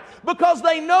 Why? Because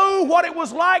they knew what it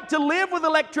was like to live with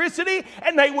electricity,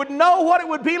 and they would know what it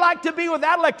would be like to be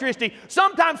without electricity.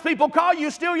 Sometimes people call you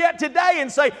still yet today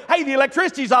and say, hey, the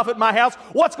electricity's off at my house.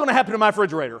 What's going to happen to my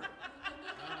refrigerator?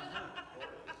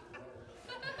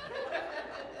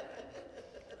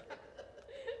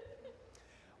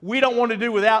 We don't want to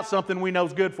do without something we know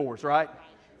is good for us, right?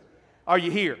 Are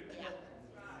you here?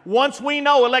 Once we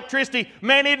know electricity,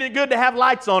 man, isn't it good to have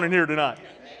lights on in here tonight?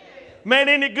 Man,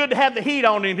 isn't it good to have the heat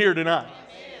on in here tonight?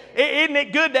 Isn't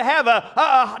it good to have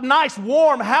a nice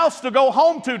warm house to go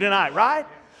home to tonight, right?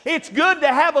 It's good to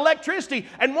have electricity.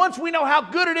 And once we know how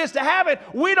good it is to have it,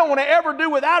 we don't want to ever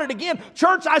do without it again.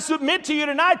 Church, I submit to you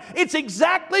tonight, it's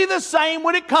exactly the same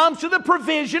when it comes to the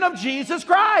provision of Jesus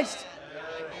Christ.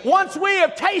 Once we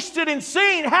have tasted and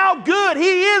seen how good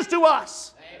He is to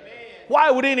us,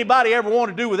 why would anybody ever want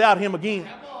to do without Him again?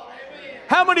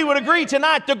 How many would agree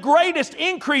tonight the greatest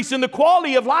increase in the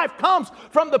quality of life comes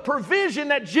from the provision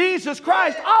that Jesus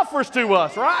Christ offers to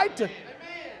us, right?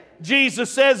 Jesus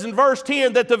says in verse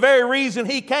 10 that the very reason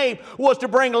He came was to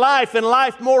bring life and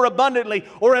life more abundantly.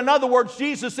 Or in other words,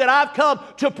 Jesus said, I've come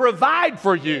to provide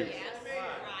for you.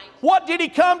 What did He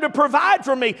come to provide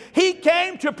for me? He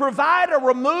came to provide a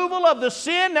removal of the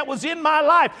sin that was in my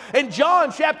life. In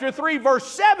John chapter 3 verse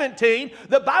 17,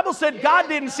 the Bible said God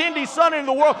didn't send His Son into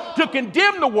the world to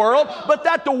condemn the world, but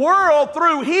that the world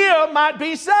through Him might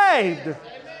be saved.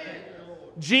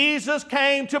 Jesus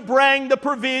came to bring the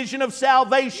provision of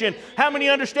salvation. How many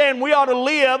understand we ought to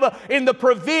live in the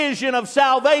provision of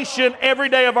salvation every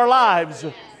day of our lives?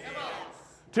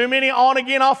 Too many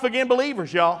on-again, off-again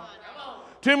believers, y'all.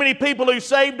 Too many people who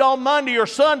saved on Monday or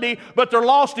Sunday, but they're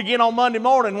lost again on Monday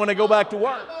morning when they go back to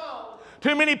work.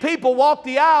 Too many people walk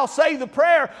the aisle, say the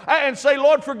prayer, and say,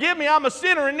 Lord, forgive me, I'm a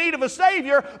sinner in need of a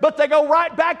Savior, but they go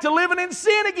right back to living in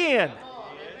sin again.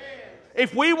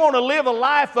 If we want to live a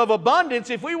life of abundance,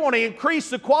 if we want to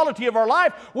increase the quality of our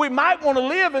life, we might want to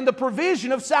live in the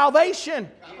provision of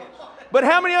salvation. But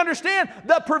how many understand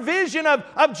the provision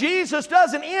of Jesus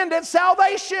doesn't end at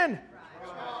salvation?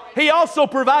 He also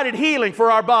provided healing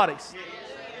for our bodies.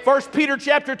 1 Peter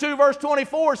chapter 2 verse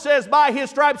 24 says, by His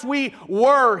stripes we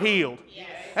were healed.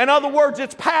 In other words,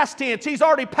 it's past tense. He's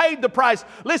already paid the price.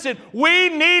 Listen, we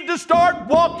need to start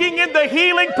walking in the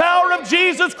healing power of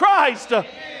Jesus Christ.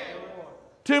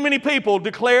 Too many people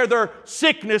declare their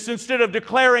sickness instead of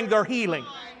declaring their healing.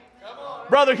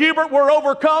 Brother Hubert, we're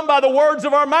overcome by the words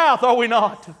of our mouth, are we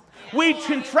not? We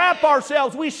can trap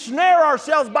ourselves. We snare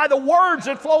ourselves by the words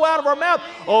that flow out of our mouth.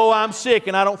 Oh, I'm sick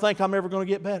and I don't think I'm ever going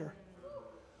to get better.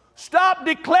 Stop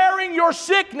declaring your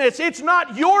sickness. It's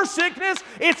not your sickness.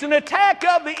 It's an attack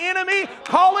of the enemy.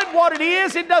 Call it what it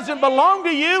is. It doesn't belong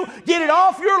to you. Get it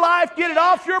off your life. Get it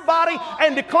off your body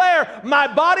and declare,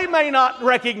 my body may not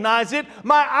recognize it.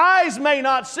 My eyes may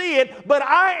not see it, but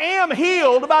I am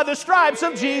healed by the stripes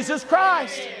of Jesus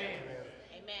Christ.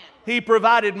 He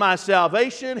provided my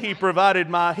salvation. He provided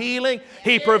my healing.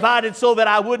 He provided so that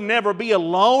I would never be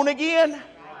alone again.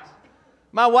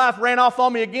 My wife ran off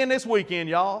on me again this weekend,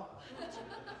 y'all.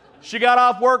 She got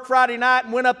off work Friday night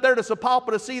and went up there to Sapulpa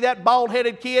to see that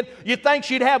bald-headed kid. You'd think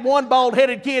she'd have one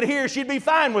bald-headed kid here. She'd be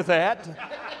fine with that.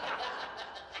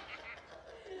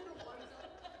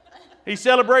 He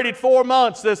celebrated 4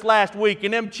 months this last week,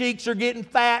 and them cheeks are getting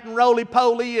fat and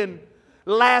roly-poly and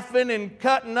laughing and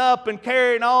cutting up and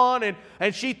carrying on.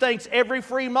 And she thinks every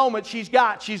free moment she's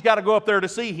got to go up there to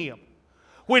see him.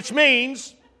 Which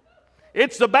means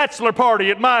it's the bachelor party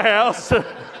at my house.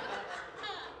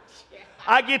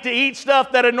 I get to eat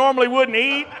stuff that I normally wouldn't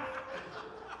eat.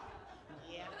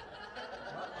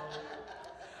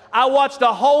 I watched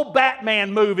a whole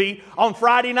Batman movie on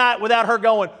Friday night without her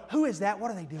going, who is that?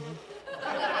 What are they doing?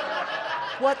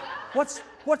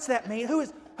 What's that mean?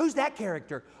 Who's that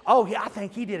character? Oh, yeah, I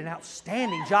think he did an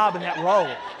outstanding job in that role.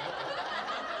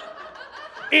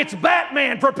 It's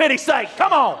Batman, for pity's sake.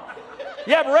 Come on.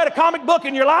 You ever read a comic book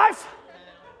in your life?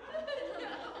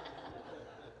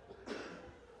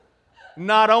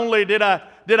 Not only did I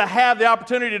have the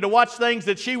opportunity to watch things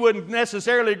that she wouldn't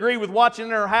necessarily agree with watching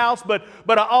in her house, but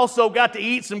I also got to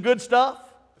eat some good stuff.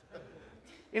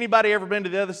 Anybody ever been to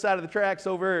the other side of the tracks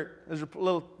over? There's a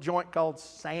little joint called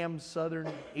Sam's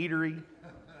Southern Eatery.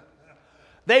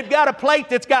 They've got a plate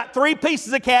that's got 3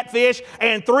 pieces of catfish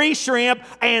and 3 shrimp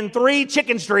and 3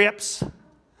 chicken strips.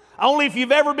 Only if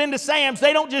you've ever been to Sam's,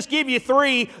 they don't just give you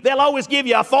 3. They'll always give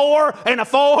you a 4 and a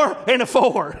 4 and a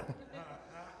 4.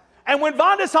 And when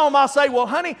Vonda's home, I'll say, well,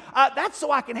 honey, that's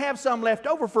so I can have some left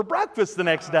over for breakfast the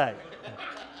next day.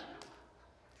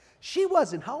 She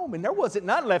wasn't home, and there wasn't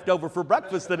none left over for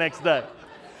breakfast the next day.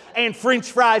 And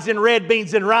French fries and red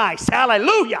beans and rice.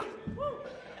 Hallelujah.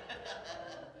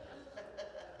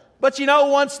 But you know,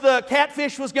 once the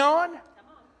catfish was gone,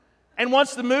 and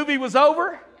once the movie was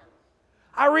over,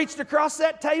 I reached across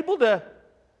that table to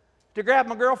grab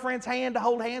my girlfriend's hand, to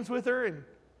hold hands with her, and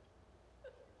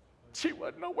she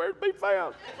wasn't nowhere to be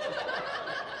found.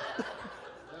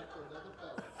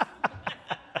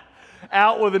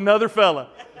 Out with another fella.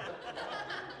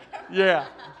 Yeah.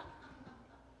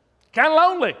 Kind of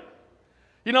lonely.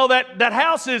 You know, that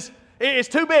house is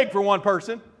too big for one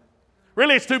person.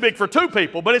 Really, it's too big for 2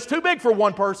 people, but it's too big for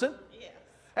one person.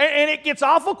 And it gets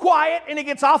awful quiet and it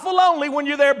gets awful lonely when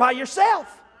you're there by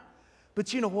yourself.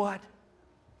 But you know what?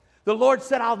 The Lord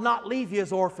said, I'll not leave you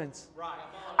as orphans.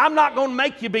 I'm not going to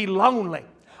make you be lonely.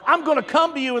 I'm going to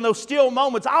come to you in those still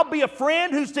moments. I'll be a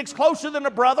friend who sticks closer than a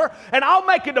brother, and I'll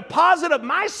make a deposit of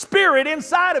my Spirit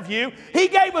inside of you. He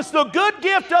gave us the good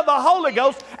gift of the Holy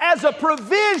Ghost as a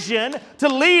provision to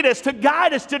lead us, to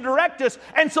guide us, to direct us,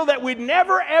 and so that we'd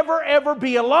never, ever, ever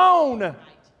be alone.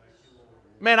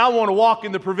 Man, I want to walk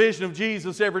in the provision of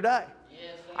Jesus every day.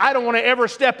 I don't want to ever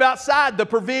step outside the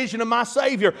provision of my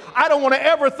Savior. I don't want to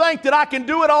ever think that I can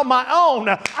do it on my own.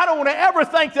 I don't want to ever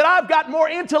think that I've got more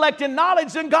intellect and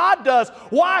knowledge than God does.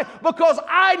 Why? Because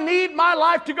I need my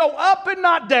life to go up and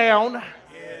not down.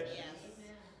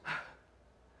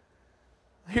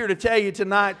 I'm here to tell you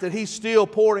tonight that He's still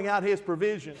pouring out His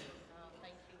provision.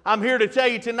 I'm here to tell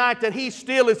you tonight that He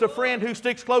still is a friend who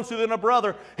sticks closer than a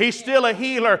brother. He's still a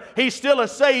healer. He's still a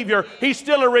Savior. He's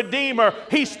still a Redeemer.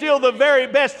 He's still the very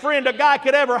best friend a guy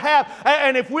could ever have.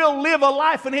 And if we'll live a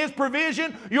life in His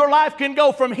provision, your life can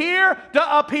go from here to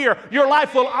up here. Your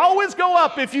life will always go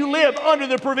up if you live under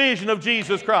the provision of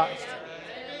Jesus Christ.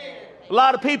 A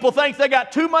lot of people think they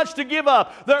got too much to give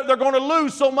up. They're going to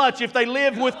lose so much if they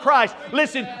live with Christ.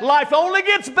 Listen, life only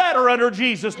gets better under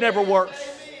Jesus, never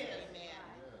worse.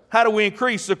 How do we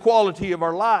increase the quality of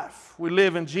our life? We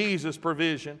live in Jesus'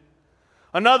 provision.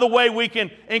 Another way we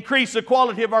can increase the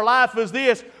quality of our life is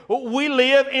this. We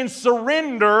live in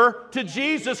surrender to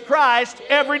Jesus Christ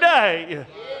every day.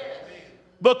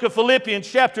 Book of Philippians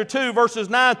chapter 2 verses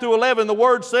 9 through 11, the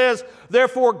Word says,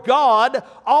 therefore God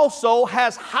also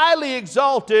has highly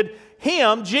exalted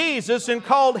Him, Jesus, and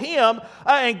called Him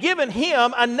and given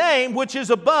Him a name which is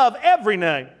above every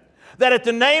name. That at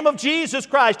the name of Jesus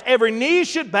Christ, every knee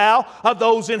should bow, of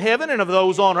those in heaven and of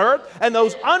those on earth and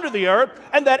those under the earth,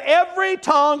 and that every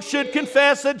tongue should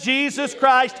confess that Jesus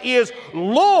Christ is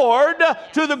Lord,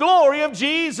 to the glory of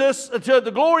Jesus, to the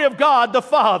glory of God the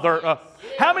Father.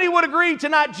 How many would agree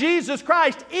tonight Jesus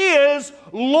Christ is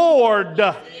Lord?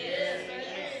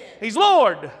 He's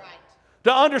Lord.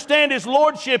 To understand His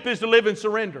Lordship is to live in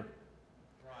surrender.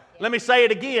 Let me say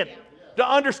it again. To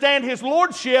understand His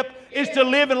Lordship is to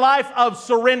live a life of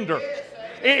surrender.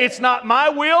 It's not my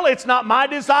will, it's not my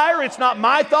desire, it's not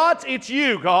my thoughts, it's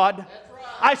You, God.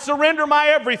 I surrender my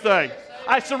everything.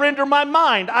 I surrender my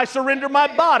mind. I surrender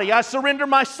my body. I surrender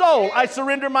my soul. I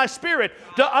surrender my spirit.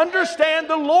 To understand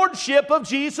the Lordship of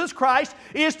Jesus Christ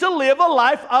is to live a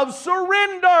life of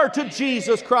surrender to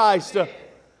Jesus Christ.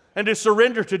 And to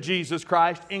surrender to Jesus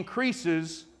Christ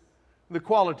increases the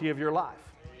quality of your life.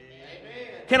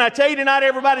 Can I tell you tonight,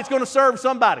 everybody's going to serve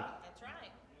somebody? That's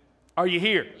right. Are you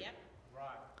here? Yep.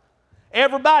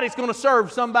 Everybody's going to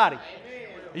serve somebody.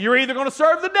 You're either going to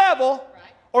serve the devil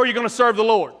or you're going to serve the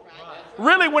Lord.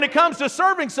 Really, when it comes to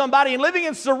serving somebody and living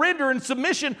in surrender and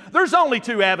submission, there's only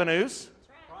two avenues.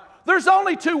 There's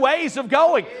only two ways of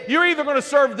going. You're either going to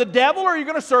serve the devil or you're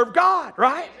going to serve God,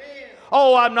 right?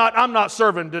 Oh, I'm not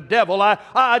serving the devil.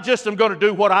 I just am going to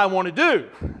do what I want to do.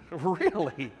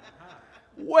 Really?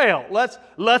 Well,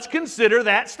 let's consider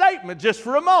that statement just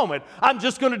for a moment. I'm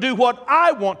just going to do what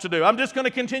I want to do. I'm just going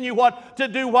to continue to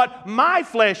do what my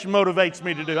flesh motivates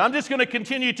me to do. I'm just going to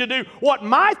continue to do what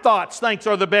my thoughts think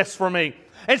are the best for me.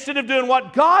 Instead of doing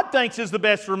what God thinks is the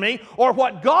best for me or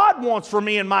what God wants for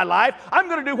me in my life, I'm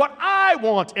going to do what I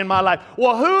want in my life.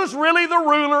 Well, who's really the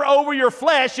ruler over your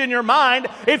flesh and your mind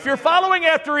if you're following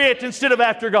after it instead of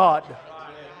after God?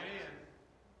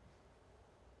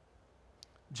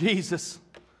 Jesus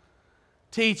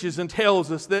teaches and tells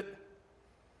us that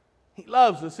He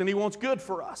loves us and He wants good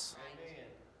for us.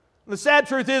 The sad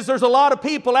truth is there's a lot of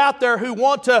people out there who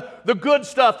want the good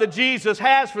stuff that Jesus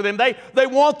has for them. They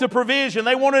want the provision.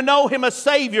 They want to know Him as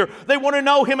Savior. They want to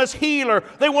know Him as healer.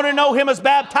 They want to know Him as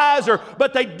baptizer.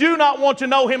 But they do not want to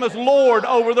know Him as Lord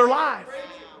over their life.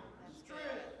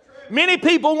 Many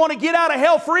people want to get out of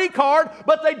hell free card,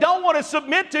 but they don't want to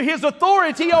submit to His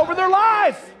authority over their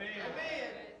life.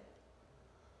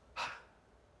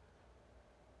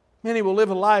 Many will live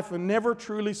a life and never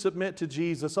truly submit to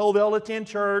Jesus. Oh, they'll attend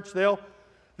church. They'll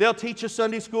teach a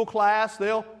Sunday school class.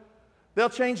 They'll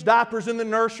change diapers in the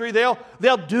nursery. They'll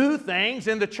do things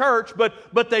in the church,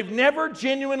 but they've never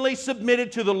genuinely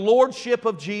submitted to the Lordship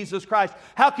of Jesus Christ.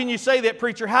 How can you say that,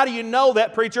 preacher? How do you know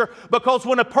that, preacher? Because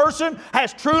when a person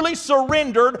has truly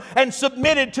surrendered and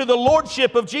submitted to the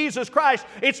Lordship of Jesus Christ,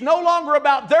 it's no longer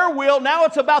about their will. Now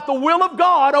it's about the will of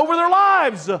God over their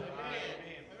lives.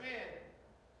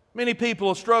 Many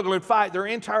people struggle and fight their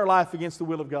entire life against the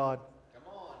will of God.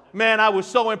 Man, I was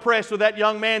so impressed with that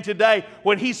young man today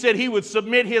when he said he would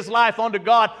submit his life unto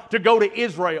God to go to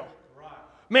Israel.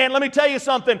 Man, let me tell you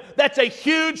something. That's a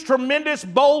huge, tremendous,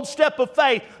 bold step of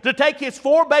faith to take his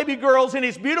 4 baby girls and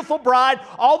his beautiful bride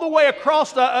all the way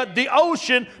across the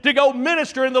ocean to go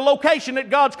minister in the location that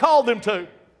God's called them to.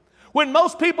 When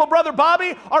most people, Brother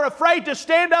Bobby, are afraid to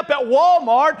stand up at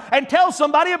Walmart and tell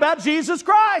somebody about Jesus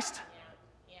Christ.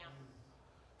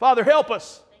 Father, help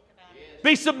us.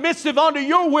 Be submissive unto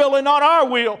Your will and not our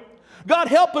will. God,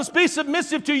 help us be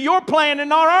submissive to Your plan and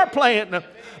not our plan.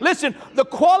 Listen, the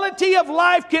quality of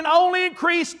life can only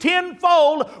increase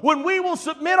tenfold when we will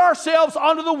submit ourselves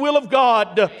unto the will of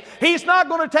God. He's not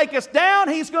going to take us down.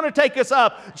 He's going to take us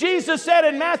up. Jesus said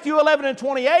in Matthew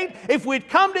 11:28, if we'd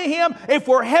come to Him, if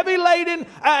we're heavy laden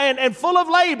and full of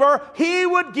labor, He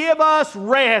would give us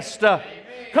rest.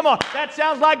 Come on, that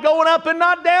sounds like going up and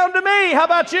not down to me. How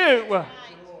about you?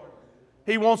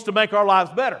 He wants to make our lives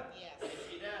better.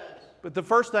 But the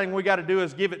first thing we got to do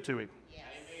is give it to Him.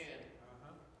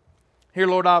 Here,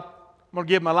 Lord, I'm going to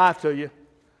give my life to You.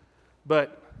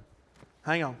 But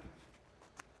hang on.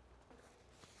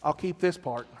 I'll keep this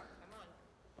part.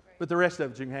 But the rest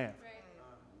of it you can have.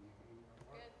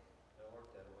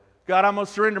 God, I'm going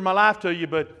to surrender my life to You,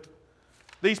 but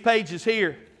these pages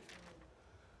here,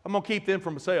 I'm going to keep them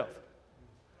for myself.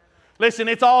 Listen,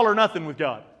 it's all or nothing with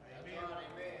God.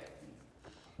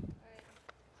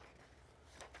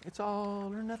 It's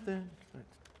all or nothing.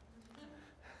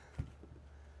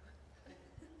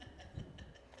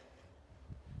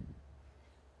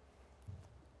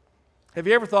 Have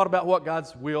you ever thought about what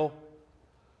God's will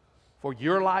for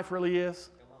your life really is?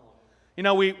 You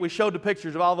know, we showed the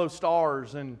pictures of all those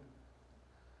stars, and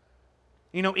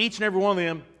you know, each and every one of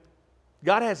them,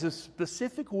 God has a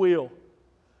specific will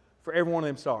for every one of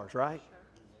them stars, right?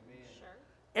 Sure.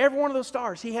 Every one of those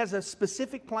stars, He has a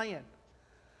specific plan.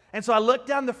 And so I looked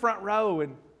down the front row,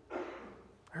 and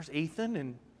there's Ethan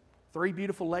and 3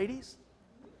 beautiful ladies.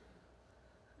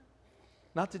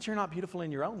 Not that you're not beautiful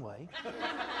in your own way.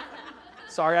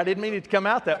 Sorry, I didn't mean it to come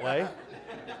out that way.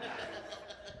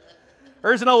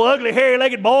 There's an old ugly,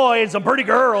 hairy-legged boy and some pretty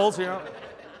girls, you know.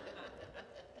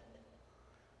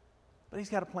 But He's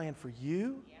got a plan for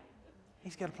you.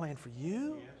 He's got a plan for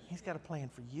you. He's got a plan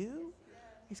for you.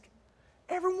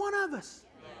 Every one of us.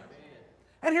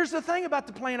 And here's the thing about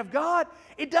the plan of God.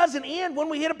 It doesn't end when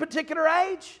we hit a particular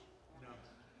age.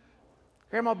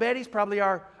 Grandma Betty's probably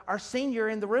our senior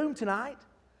in the room tonight.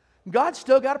 God's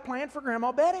still got a plan for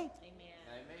Grandma Betty. Amen.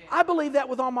 I believe that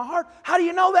with all my heart. How do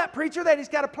you know that, preacher? That He's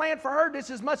got a plan for her just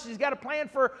as much as He's got a plan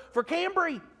for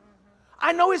Cambry.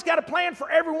 I know He's got a plan for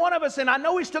every one of us, and I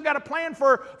know He's still got a plan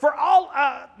for all,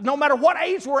 no matter what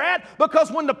age we're at,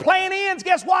 because when the plan ends,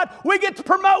 guess what? We get to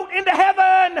promote into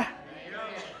heaven. Amen.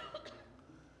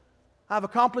 I've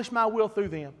accomplished my will through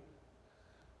them.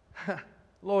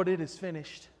 Lord, it is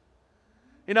finished.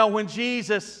 You know, when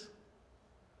Jesus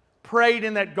prayed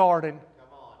in that garden,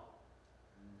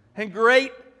 and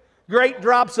great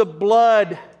drops of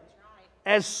blood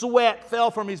as sweat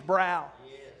fell from His brow.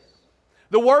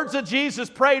 The words that Jesus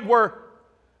prayed were,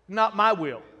 not my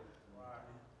will,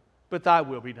 but thy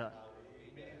will be done.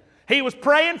 He was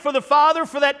praying for the Father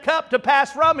for that cup to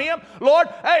pass from Him. Lord,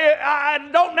 I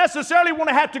don't necessarily want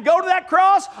to have to go to that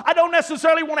cross. I don't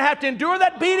necessarily want to have to endure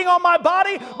that beating on my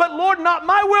body. But Lord, not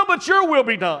my will, but your will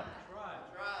be done.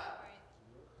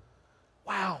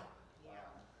 Wow.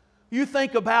 You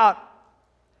think about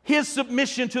His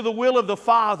submission to the will of the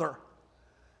Father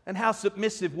and how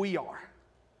submissive we are.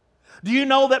 Do you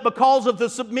know that because of the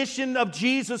submission of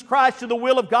Jesus Christ to the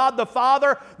will of God the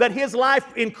Father, that His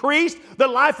life increased? The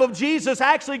life of Jesus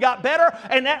actually got better,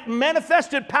 and that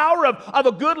manifested power of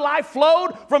a good life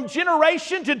flowed from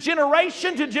generation to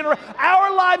generation to generation.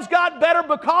 Our lives got better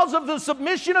because of the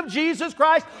submission of Jesus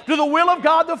Christ to the will of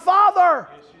God the Father.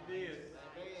 Yes, you did.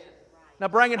 Now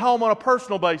bring it home on a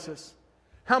personal basis.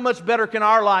 How much better can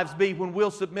our lives be when we'll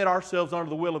submit ourselves under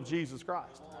the will of Jesus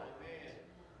Christ?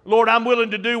 Lord, I'm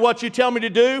willing to do what you tell me to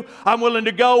do. I'm willing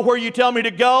to go where you tell me to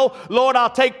go. Lord,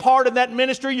 I'll take part in that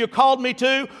ministry you called me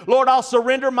to. Lord, I'll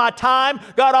surrender my time.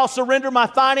 God, I'll surrender my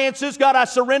finances. God, I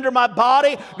surrender my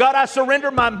body. God, I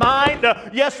surrender my mind.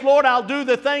 Yes, Lord, I'll do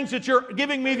the things that you're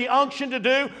giving me the unction to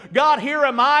do. God, here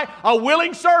am I, a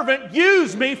willing servant.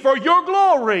 Use me for your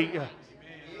glory. Amen.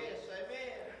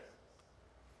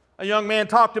 A young man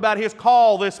talked about his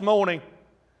call this morning.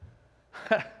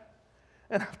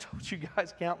 And I've told you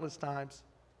guys countless times.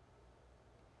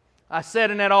 I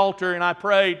sat in that altar and I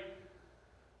prayed,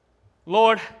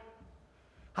 Lord,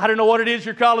 I don't know what it is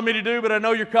you're calling me to do, but I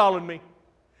know you're calling me.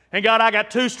 And God, I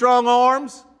got 2 strong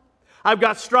arms, I've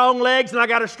got strong legs, and I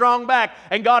got a strong back.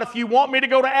 And God, if you want me to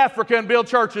go to Africa and build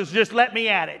churches, just let me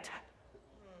at it.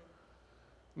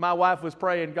 My wife was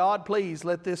praying, God, please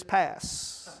let this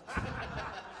pass.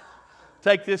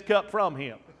 Take this cup from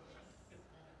him.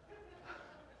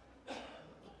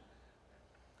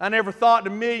 I never thought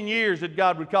in a million years that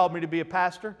God would call me to be a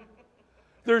pastor.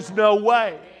 There's no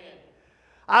way.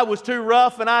 I was too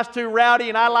rough and I was too rowdy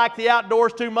and I liked the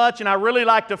outdoors too much and I really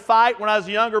liked to fight when I was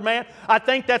a younger man. I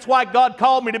think that's why God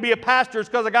called me to be a pastor, is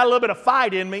because I got a little bit of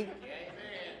fight in me. Amen.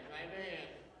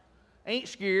 Ain't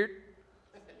scared.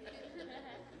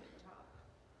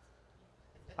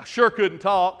 I sure couldn't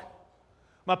talk.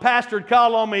 My pastor would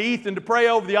call on me, Ethan, to pray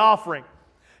over the offering.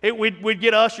 We'd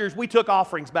get ushers. We took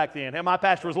offerings back then. And my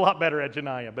pastor was a lot better at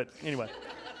Janiyah, but anyway.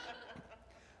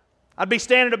 I'd be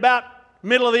standing about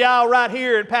middle of the aisle right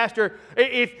here, and Pastor,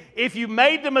 if you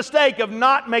made the mistake of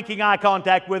not making eye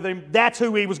contact with him, that's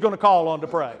who he was going to call on to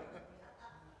pray.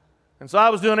 And so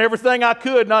I was doing everything I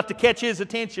could not to catch his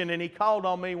attention, and he called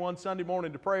on me one Sunday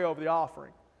morning to pray over the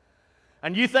offering.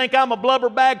 And you think I'm a blubber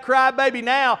bag crybaby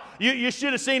now? You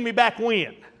should have seen me back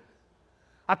when.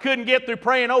 I couldn't get through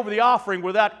praying over the offering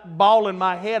without bawling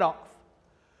my head off.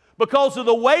 Because of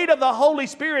the weight of the Holy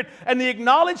Spirit and the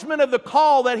acknowledgement of the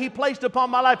call that He placed upon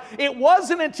my life. It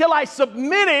wasn't until I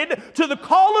submitted to the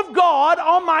call of God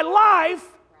on my life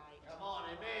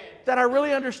that I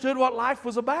really understood what life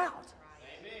was about.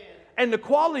 And the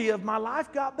quality of my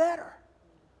life got better.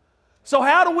 So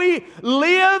how do we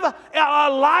live a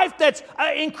life that's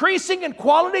increasing in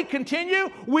quality, continue?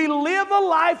 We live a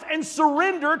life and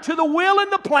surrender to the will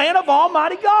and the plan of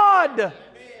Almighty God. Yes.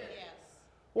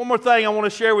 One more thing I want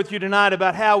to share with you tonight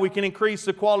about how we can increase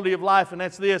the quality of life, and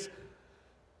that's this.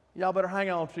 Y'all better hang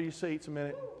on to your seats a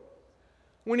minute.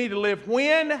 We need to live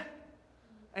when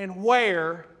and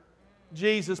where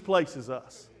Jesus places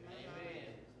us. Amen.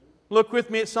 Look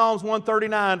with me at Psalms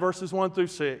 139, verses 1 through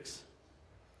 6.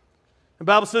 The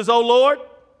Bible says, "O Lord,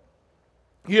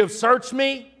 you have searched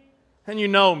me and you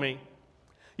know me.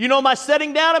 You know my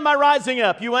sitting down and my rising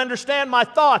up. You understand my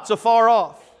thoughts afar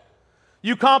off.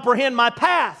 You comprehend my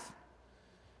path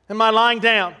and my lying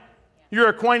down. You're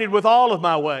acquainted with all of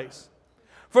my ways.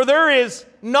 For there is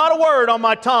not a word on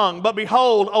my tongue, but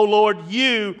behold, O Lord,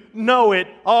 you know it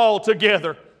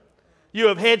altogether. You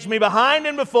have hedged me behind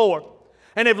and before,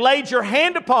 and have laid your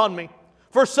hand upon me.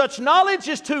 For such knowledge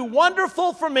is too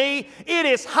wonderful for me. It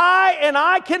is high, and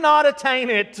I cannot attain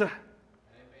it. Amen.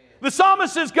 The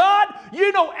psalmist says, God,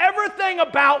 you know everything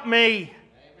about me. Amen.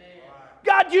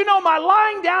 God, you know my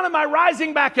lying down and my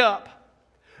rising back up.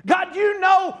 God, you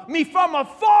know me from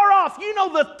afar off. You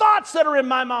know the thoughts that are in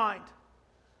my mind.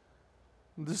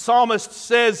 The psalmist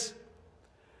says,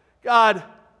 God,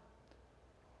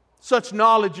 such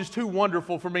knowledge is too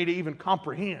wonderful for me to even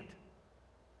comprehend.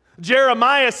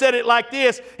 Jeremiah said it like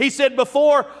this. He said,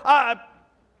 before I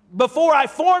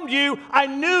formed you, I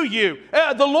knew you.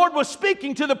 The Lord was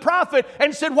speaking to the prophet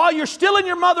and said, while you're still in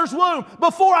your mother's womb,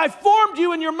 before I formed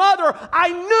you in your mother, I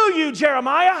knew you,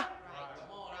 Jeremiah.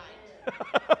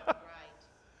 Right.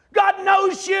 God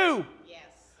knows you. Yes.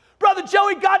 Brother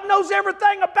Joey, God knows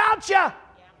everything about you. Yeah.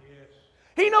 Yes.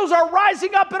 He knows our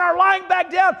rising up and our lying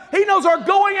back down. He knows our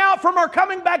going out from our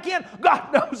coming back in.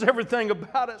 God knows everything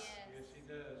about us. Yes, He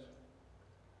does.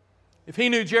 If He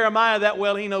knew Jeremiah that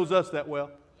well, He knows us that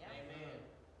well. Yeah. Amen.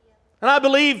 And I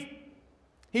believe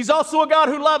He's also a God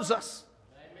who loves us.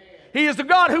 Amen. He is the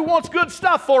God who wants good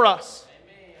stuff for us.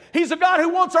 He's a God who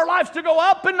wants our lives to go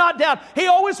up and not down. He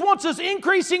always wants us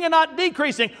increasing and not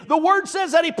decreasing. The Word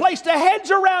says that He placed a hedge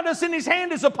around us and His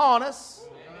hand is upon us.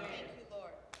 Thank you,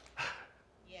 Lord.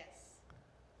 Yes.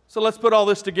 So let's put all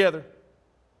this together.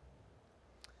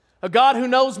 A God who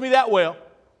knows me that well.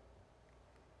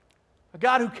 A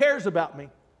God who cares about me.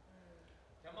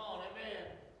 Come on, amen.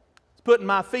 He's putting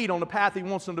my feet on the path He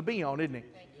wants them to be on, isn't He?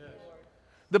 Thank you, Lord.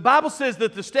 The Bible says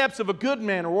that the steps of a good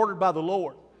man are ordered by the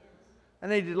Lord.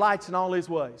 And He delights in all His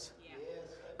ways. Yeah.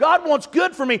 God wants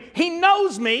good for me. He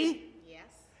knows me. Yes.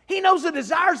 He knows the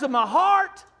desires of my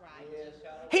heart. Right.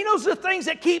 He knows the things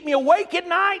that keep me awake at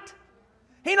night.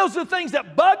 He knows the things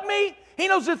that bug me. He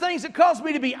knows the things that cause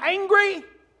me to be angry.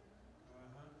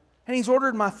 And He's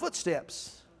ordered my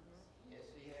footsteps. Yes,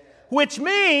 He has. Which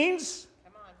means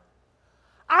Come on.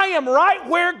 I am right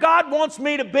where God wants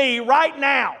me to be right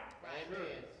now. Amen.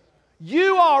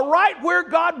 You are right where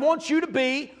God wants you to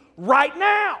be right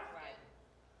now. Right.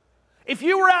 If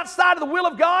you were outside of the will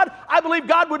of God, I believe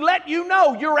God would let you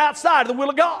know you're outside of the will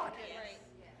of God.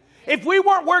 Yes. If we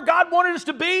weren't where God wanted us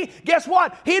to be, guess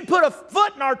what? He'd put a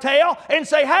foot in our tail and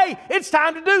say, hey, it's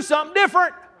time to do something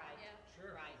different. Right.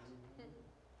 Sure. Right.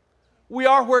 We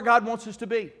are where God wants us to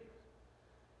be.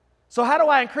 So how do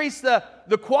I increase the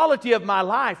quality of my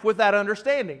life with that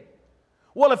understanding?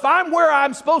 Well, if I'm where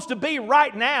I'm supposed to be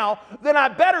right now, then I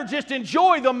better just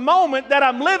enjoy the moment that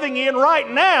I'm living in right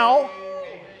now.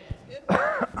 Good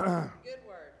word. Good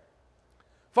word.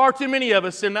 Far too many of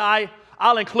us, and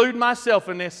I'll include myself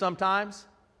in this sometimes,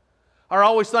 are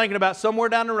always thinking about somewhere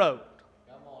down the road.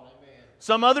 Come on, amen.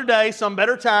 Some other day, some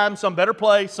better time, some better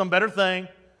place, some better thing.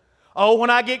 Oh, when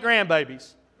I get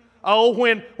grandbabies. Oh,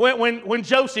 when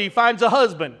Josie finds a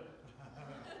husband.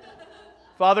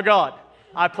 Father God,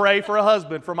 I pray for a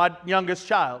husband for my youngest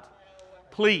child.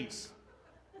 Please.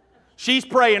 She's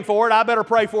praying for it. I better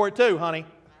pray for it too, honey.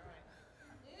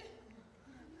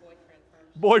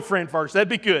 Boyfriend first. That'd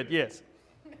be good, yes.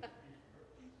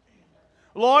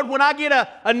 Lord, when I get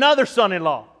another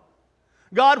son-in-law.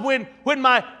 God, when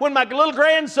my little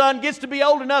grandson gets to be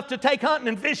old enough to take hunting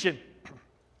and fishing.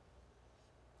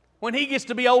 When he gets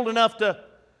to be old enough to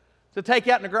take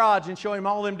out in the garage and show him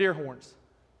all them deer horns.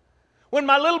 When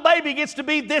my little baby gets to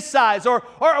be this size, or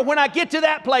when I get to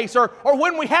that place, or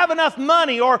when we have enough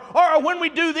money, or when we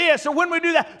do this, or when we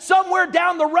do that, somewhere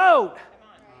down the road.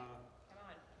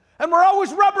 And we're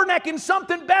always rubbernecking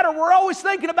something better. We're always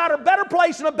thinking about a better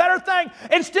place and a better thing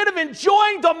instead of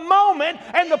enjoying the moment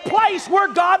and the place where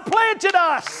God planted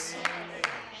us.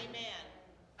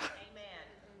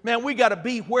 Man, we got to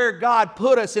be where God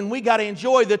put us, and we got to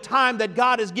enjoy the time that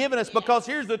God has given us, because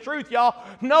here's the truth, y'all.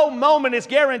 No moment is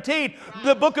guaranteed.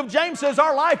 The book of James says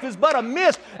our life is but a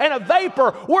mist and a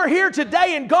vapor. We're here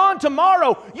today and gone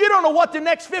tomorrow. You don't know what the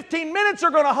next 15 minutes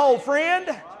are going to hold, friend.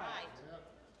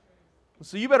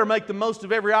 So you better make the most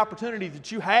of every opportunity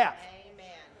that you have.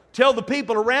 Tell the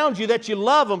people around you that you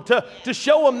love them, to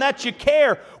show them that you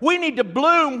care. We need to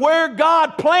bloom where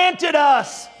God planted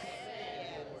us.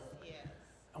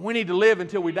 We need to live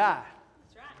until we die.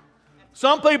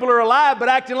 Some people are alive but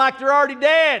acting like they're already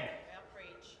dead.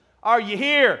 Are you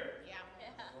here?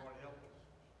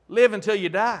 Live until you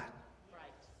die.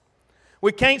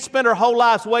 We can't spend our whole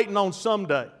lives waiting on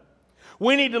someday.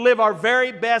 We need to live our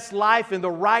very best life in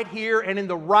the right here and in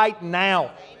the right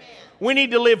now. We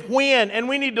need to live when, and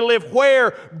we need to live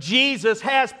where Jesus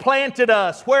has planted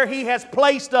us, where He has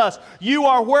placed us. You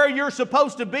are where you're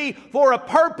supposed to be for a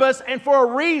purpose and for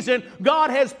a reason.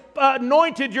 God has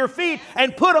anointed your feet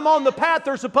and put them on the path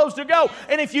they're supposed to go.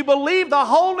 And if you believe the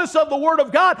wholeness of the Word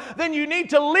of God, then you need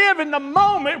to live in the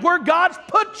moment where God's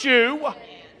put you.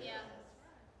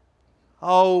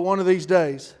 Oh, one of these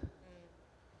days.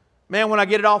 Man, when I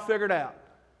get it all figured out,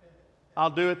 I'll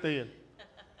do it then.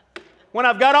 When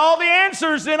I've got all the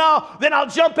answers, then I'll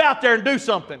jump out there and do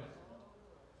something.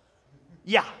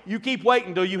 Yeah, you keep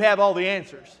waiting till you have all the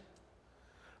answers.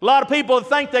 A lot of people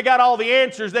think they got all the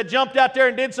answers that jumped out there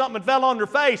and did something and fell on their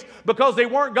face because they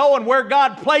weren't going where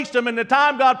God placed them in the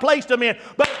time God placed them in.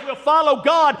 But if you'll follow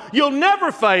God, you'll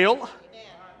never fail. Amen.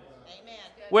 Amen.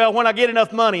 Well, when I get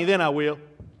enough money, then I will.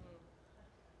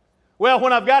 Well,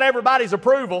 when I've got everybody's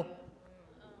approval.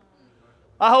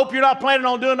 I hope you're not planning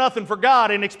on doing nothing for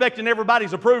God and expecting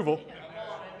everybody's approval.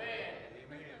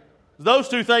 Those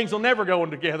two things will never go in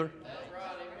together.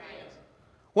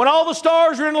 When all the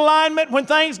stars are in alignment, when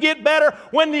things get better,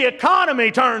 when the economy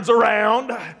turns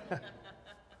around,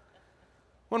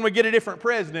 when we get a different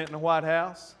president in the White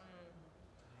House,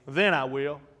 then I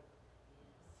will.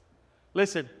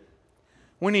 Listen,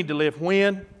 we need to live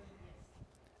when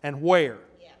and where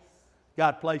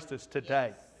God placed us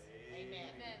today.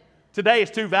 Today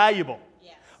is too valuable.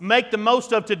 Yes. Make the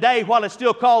most of today while it's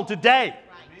still called today.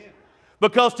 Right.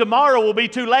 Because tomorrow will be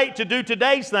too late to do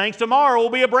today's things. Tomorrow will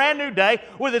be a brand new day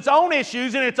with its own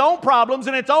issues and its own problems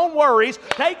and its own worries.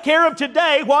 Take care of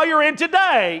today while you're in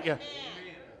today. Amen.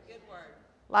 Good word.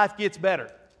 Life gets better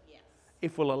Yes.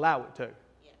 if we'll allow it to.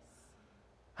 Yes.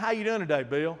 How you doing today,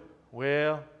 Bill?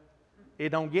 Well, it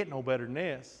don't get no better than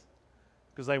this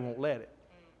because they won't let it.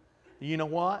 You know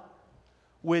what?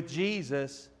 With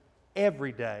Jesus,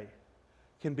 every day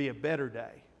can be a better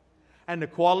day. And the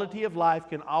quality of life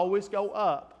can always go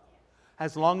up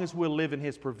as long as we'll live in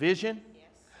His provision,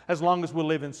 as long as we'll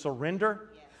live in surrender,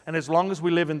 and as long as we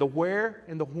live in the where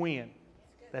and the when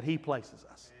that He places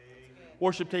us.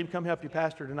 Worship team, come help your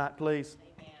pastor tonight, please.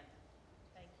 Amen.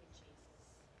 Thank you, Jesus.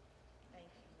 Thank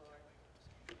you, Lord.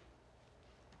 Thank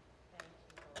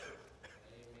you, Lord.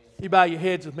 You bow your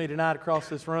heads with me tonight across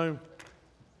this room.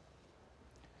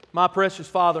 My precious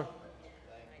Father, Mighty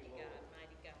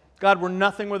God. God, we're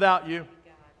nothing without You.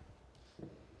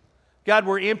 God,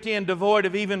 we're empty and devoid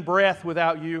of even breath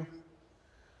without You.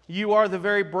 You are the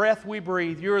very breath we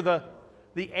breathe. You are the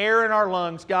air in our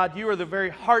lungs. God, You are the very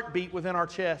heartbeat within our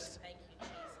chest. Thank you,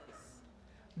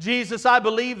 Jesus. Jesus, I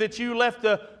believe that You left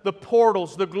the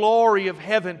portals, the glory of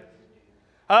heaven,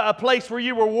 a place where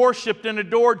You were worshiped and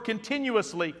adored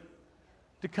continuously,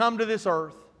 to come to this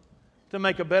earth to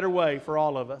make a better way for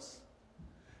all of us.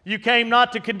 You came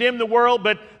not to condemn the world,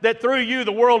 but that through You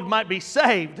the world might be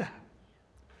saved.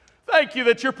 Thank You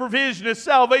that Your provision is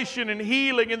salvation and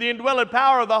healing and the indwelling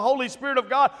power of the Holy Spirit of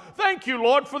God. Thank You,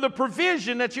 Lord, for the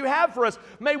provision that You have for us.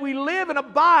 May we live and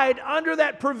abide under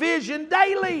that provision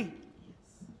daily.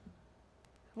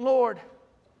 Lord,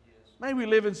 may we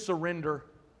live in surrender.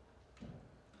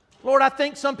 Lord, I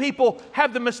think some people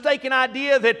have the mistaken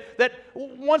idea that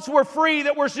once we're free,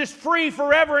 that we're just free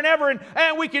forever and ever,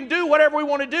 and we can do whatever we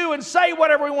want to do and say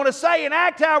whatever we want to say and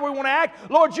act however we want to act.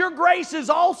 Lord, Your grace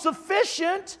is all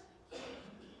sufficient.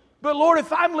 But Lord,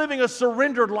 if I'm living a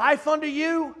surrendered life unto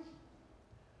You,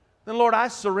 then Lord, I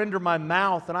surrender my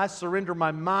mouth, and I surrender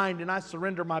my mind, and I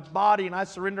surrender my body, and I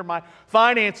surrender my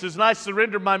finances, and I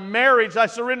surrender my marriage, I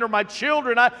surrender my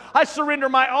children, I surrender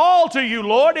my all to You,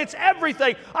 Lord. It's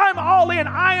everything. I'm all in.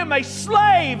 I am a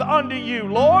slave unto You,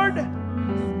 Lord.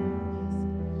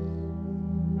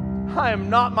 I am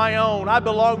not my own. I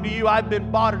belong to You. I've been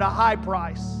bought at a high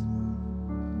price.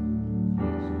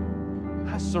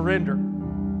 I surrender.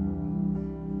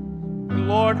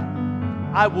 Lord,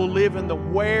 I will live in the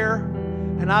where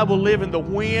and I will live in the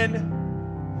when.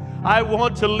 I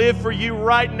want to live for You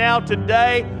right now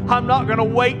today. I'm not going to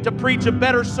wait to preach a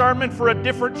better sermon for a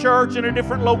different church in a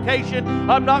different location.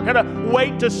 I'm not going to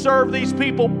wait to serve these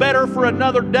people better for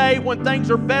another day when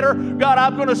things are better. God,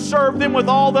 I'm going to serve them with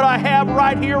all that I have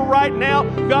right here, right now.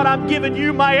 God, I'm giving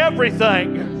You my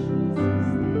everything.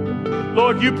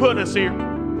 Lord, You put us here,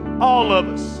 all of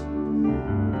us.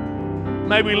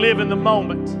 May we live in the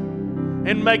moment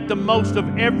and make the most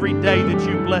of every day that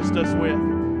You blessed us with.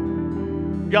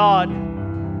 God,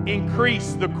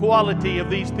 increase the quality of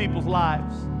these people's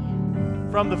lives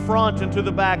from the front and to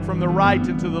the back, from the right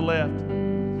and to the left.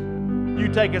 You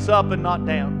take us up and not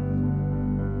down.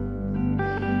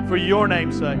 For Your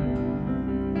name's sake,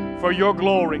 for Your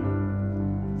glory,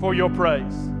 for Your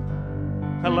praise.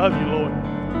 I love You, Lord.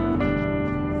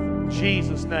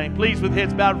 Jesus' name. Please, with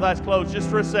heads bowed, with eyes closed, just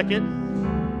for a second.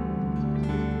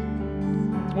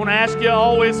 I want to ask you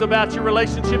always about your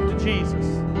relationship to Jesus.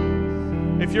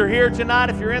 If you're here tonight,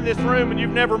 if you're in this room and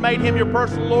you've never made Him your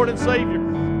personal Lord and Savior,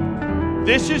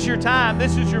 this is your time.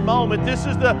 This is your moment. This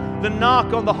is the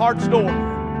knock on the heart's door.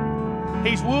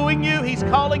 He's wooing you. He's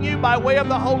calling you by way of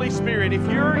the Holy Spirit. If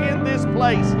you're in this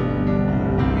place,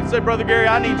 you say, Brother Gary,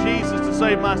 I need Jesus to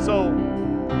save my soul.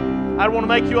 I don't want to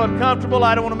make you uncomfortable.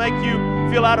 I don't want to make you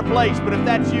feel out of place. But if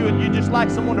that's you and you just like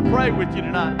someone to pray with you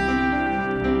tonight,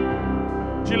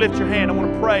 would you lift your hand? I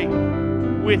want to pray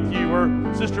with you. Or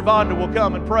Sister Vonda will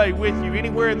come and pray with you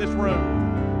anywhere in this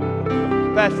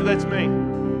room. Pastor, that's me.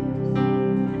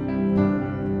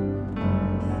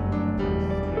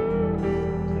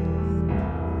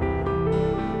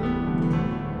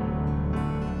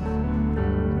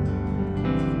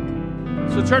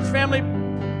 So, church family,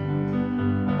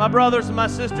 my brothers and my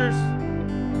sisters,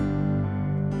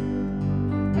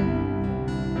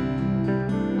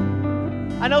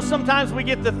 I know sometimes we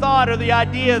get the thought or the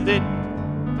idea that,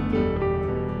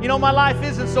 you know, my life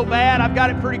isn't so bad. I've got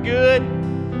it pretty good.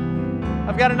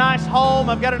 I've got a nice home.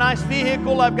 I've got a nice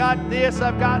vehicle. I've got this.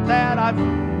 I've got that.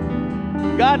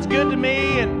 God's good to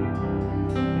me, and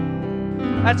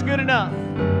that's good enough.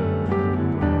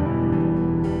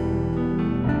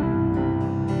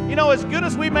 You know, as good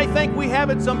as we may think we have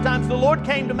it sometimes, the Lord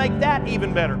came to make that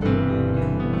even better.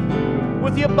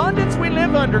 With the abundance we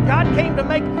live under, God came to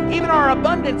make even our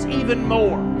abundance even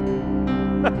more.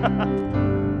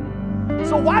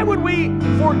 So why would we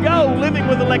forego living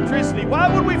with electricity? Why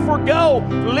would we forego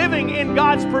living in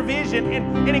God's provision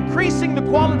and increasing the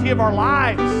quality of our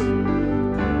lives?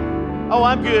 Oh,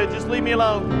 I'm good. Just leave me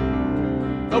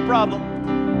alone. No problem.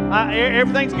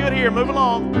 Everything's good here. Move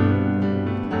along.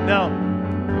 No.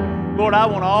 Lord, I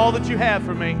want all that you have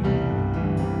for me.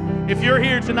 If you're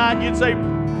here tonight, you'd say,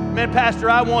 man, Pastor,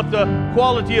 I want the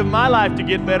quality of my life to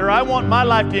get better. I want my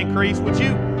life to increase. Would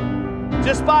you,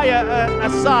 just by a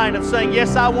sign of saying,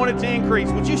 yes, I want it to increase,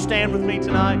 would you stand with me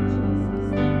tonight?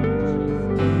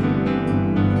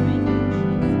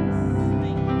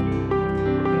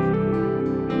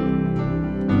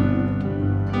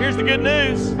 Here's the good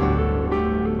news.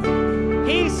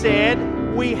 He said,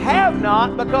 we have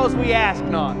not because we ask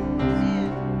not.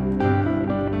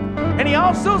 And He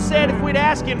also said if we'd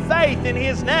ask in faith in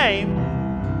His name,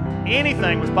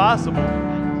 anything was possible.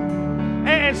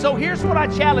 And so here's what I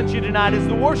challenge you tonight as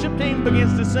the worship team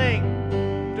begins to sing,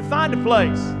 to find a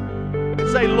place and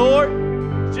say, Lord,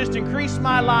 just increase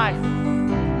my life,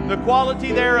 the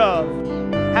quality thereof,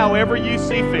 however you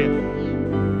see fit.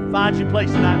 Find your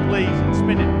place tonight, please, and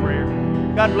spend it in prayer.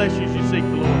 God bless you as you seek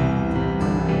the Lord.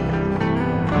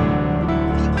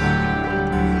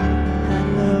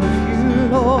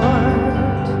 Lord,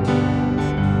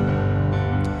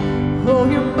 oh,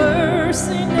 your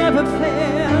mercy never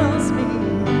fails me.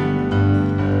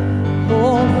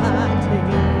 All my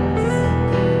days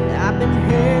I've been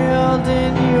held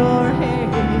in your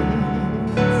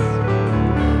hands.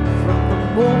 From the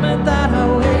moment that I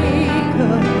wake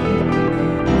up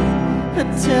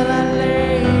until I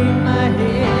lay my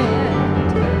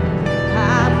head, I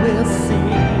will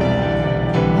sing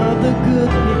of the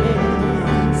goodness.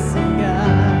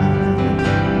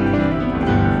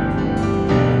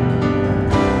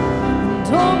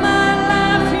 All my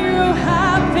life you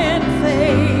have been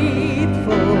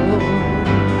faithful.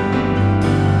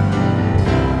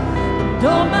 And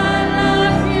all my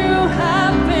life you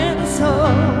have been so,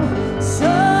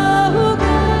 so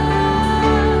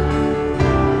good.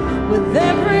 With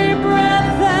every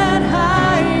breath that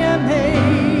I am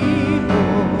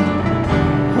able,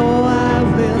 oh, I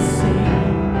will sing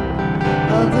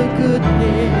of the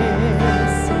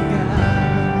goodness of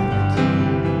God.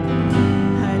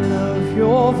 I love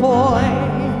your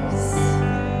voice.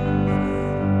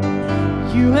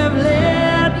 You have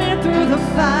led me through the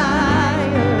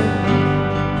fire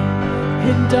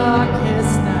in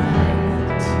darkest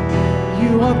night.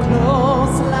 You are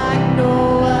close like no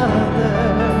other.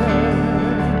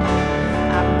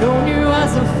 I've known you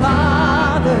as a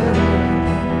father.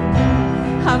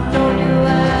 I've known you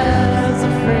as a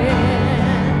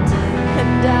friend,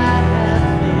 and I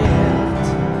have lived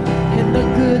in the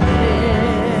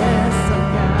goodness of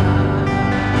God.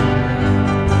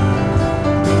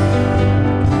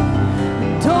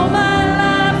 And all my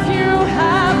life you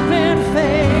have been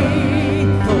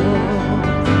faithful.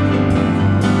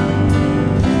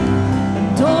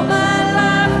 And all my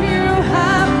life you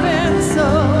have been so,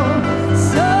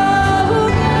 so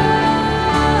good.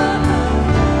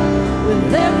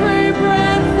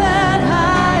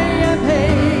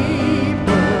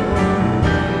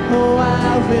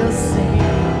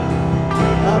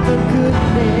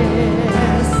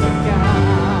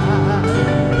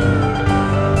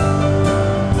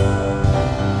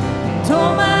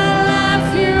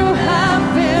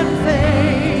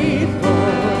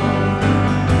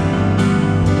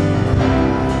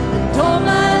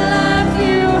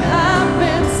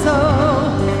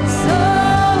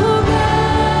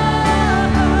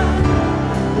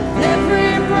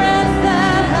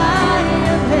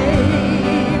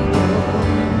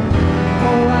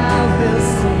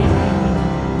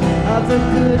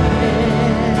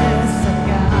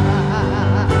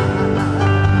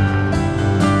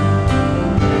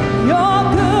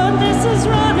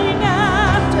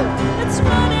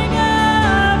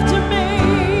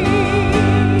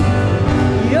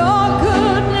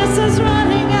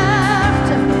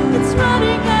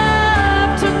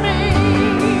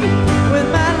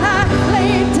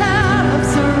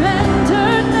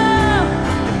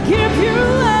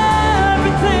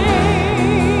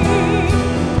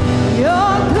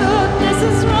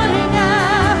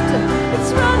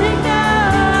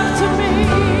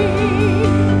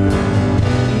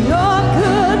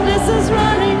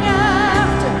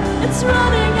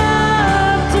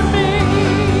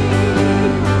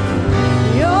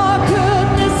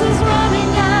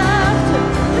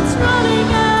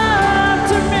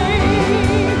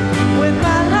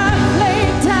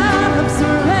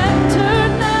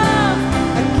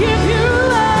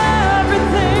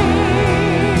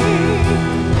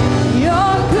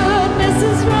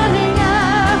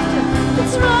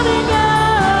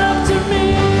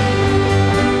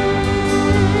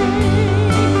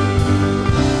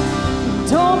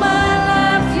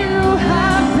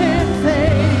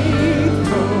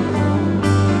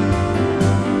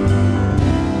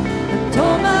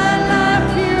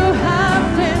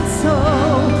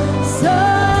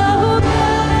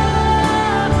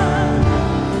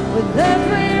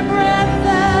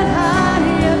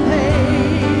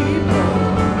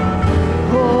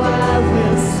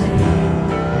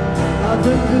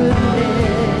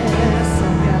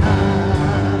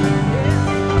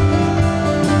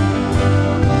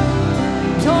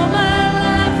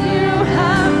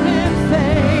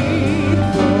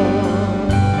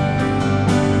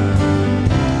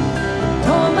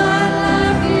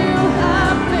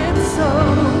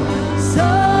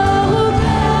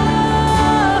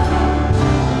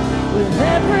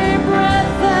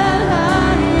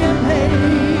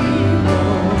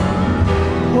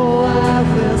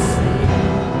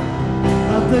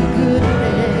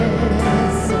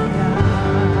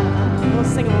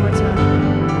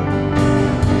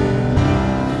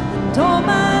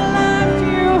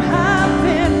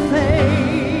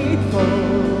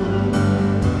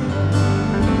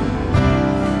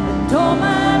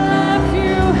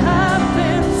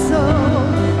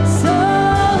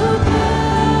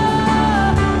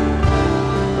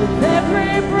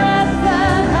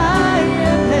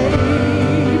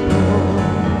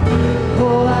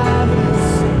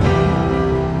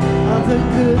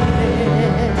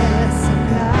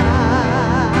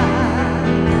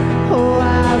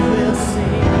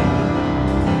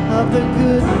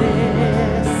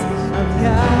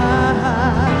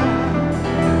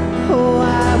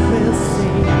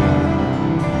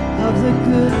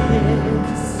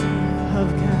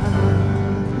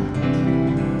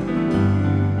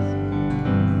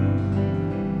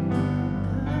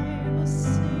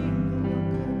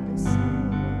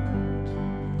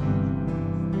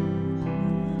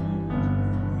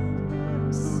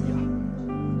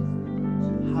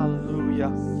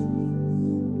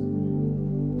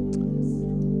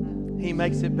 He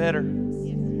makes it better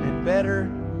and better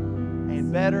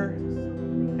and better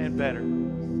and better.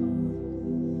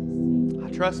 I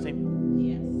trust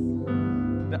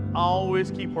Him to always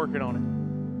keep working on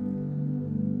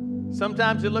it.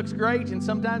 Sometimes it looks great and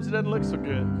sometimes it doesn't look so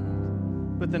good.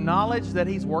 But the knowledge that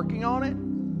He's working on it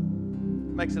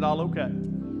makes it all okay.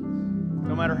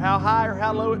 No matter how high or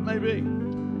how low it may be.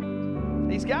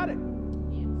 He's got it.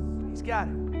 He's got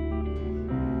it.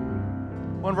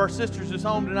 One of our sisters is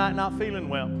home tonight not feeling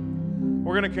well.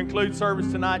 We're going to conclude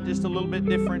service tonight just a little bit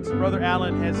different. Brother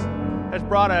Allen has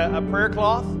brought a prayer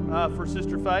cloth for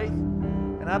Sister Faith.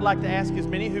 And I'd like to ask as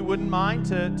many who wouldn't mind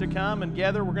to come and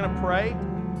gather. We're going to pray,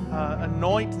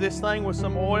 anoint this thing with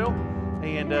some oil,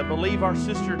 and believe our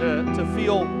sister to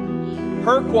feel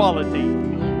her quality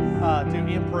to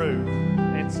improve.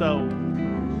 And so,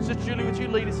 Sister Julie, would you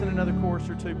lead us in another chorus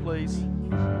or two, please?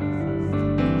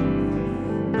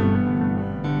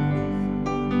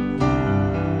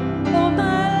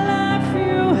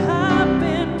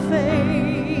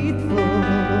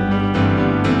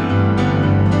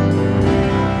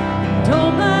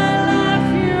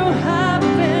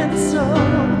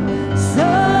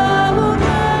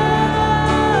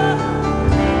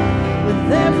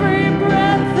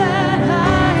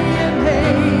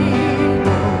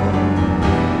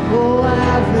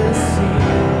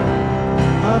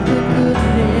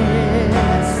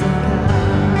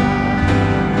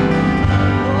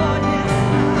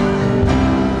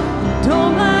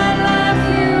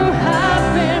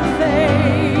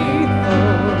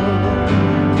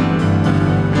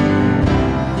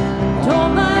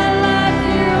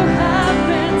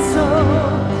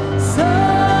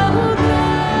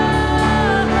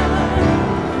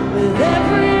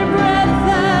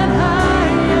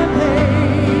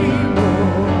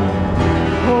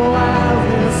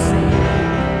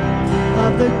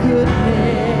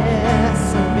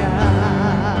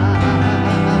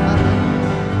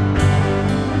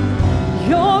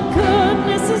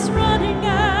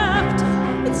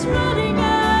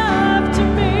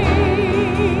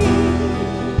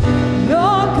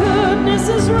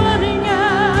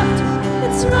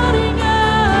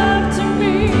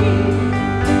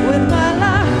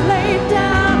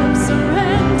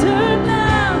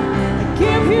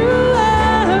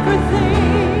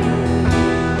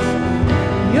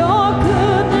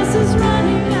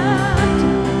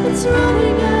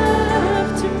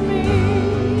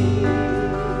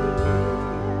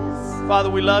 Father,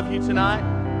 we love you tonight.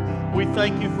 We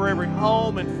thank you for every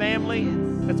home and family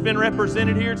that's been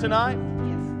represented here tonight.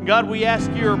 God, we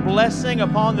ask your blessing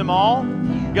upon them all.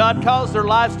 God, cause their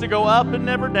lives to go up and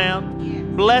never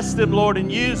down. Bless them, Lord,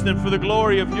 and use them for the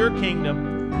glory of your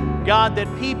kingdom. God, that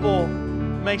people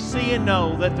may see and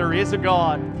know that there is a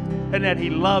God and that He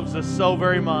loves us so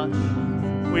very much.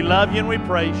 We love you and we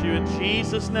praise you. In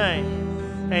Jesus'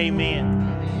 name,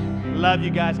 amen. Love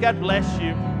you guys. God bless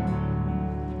you.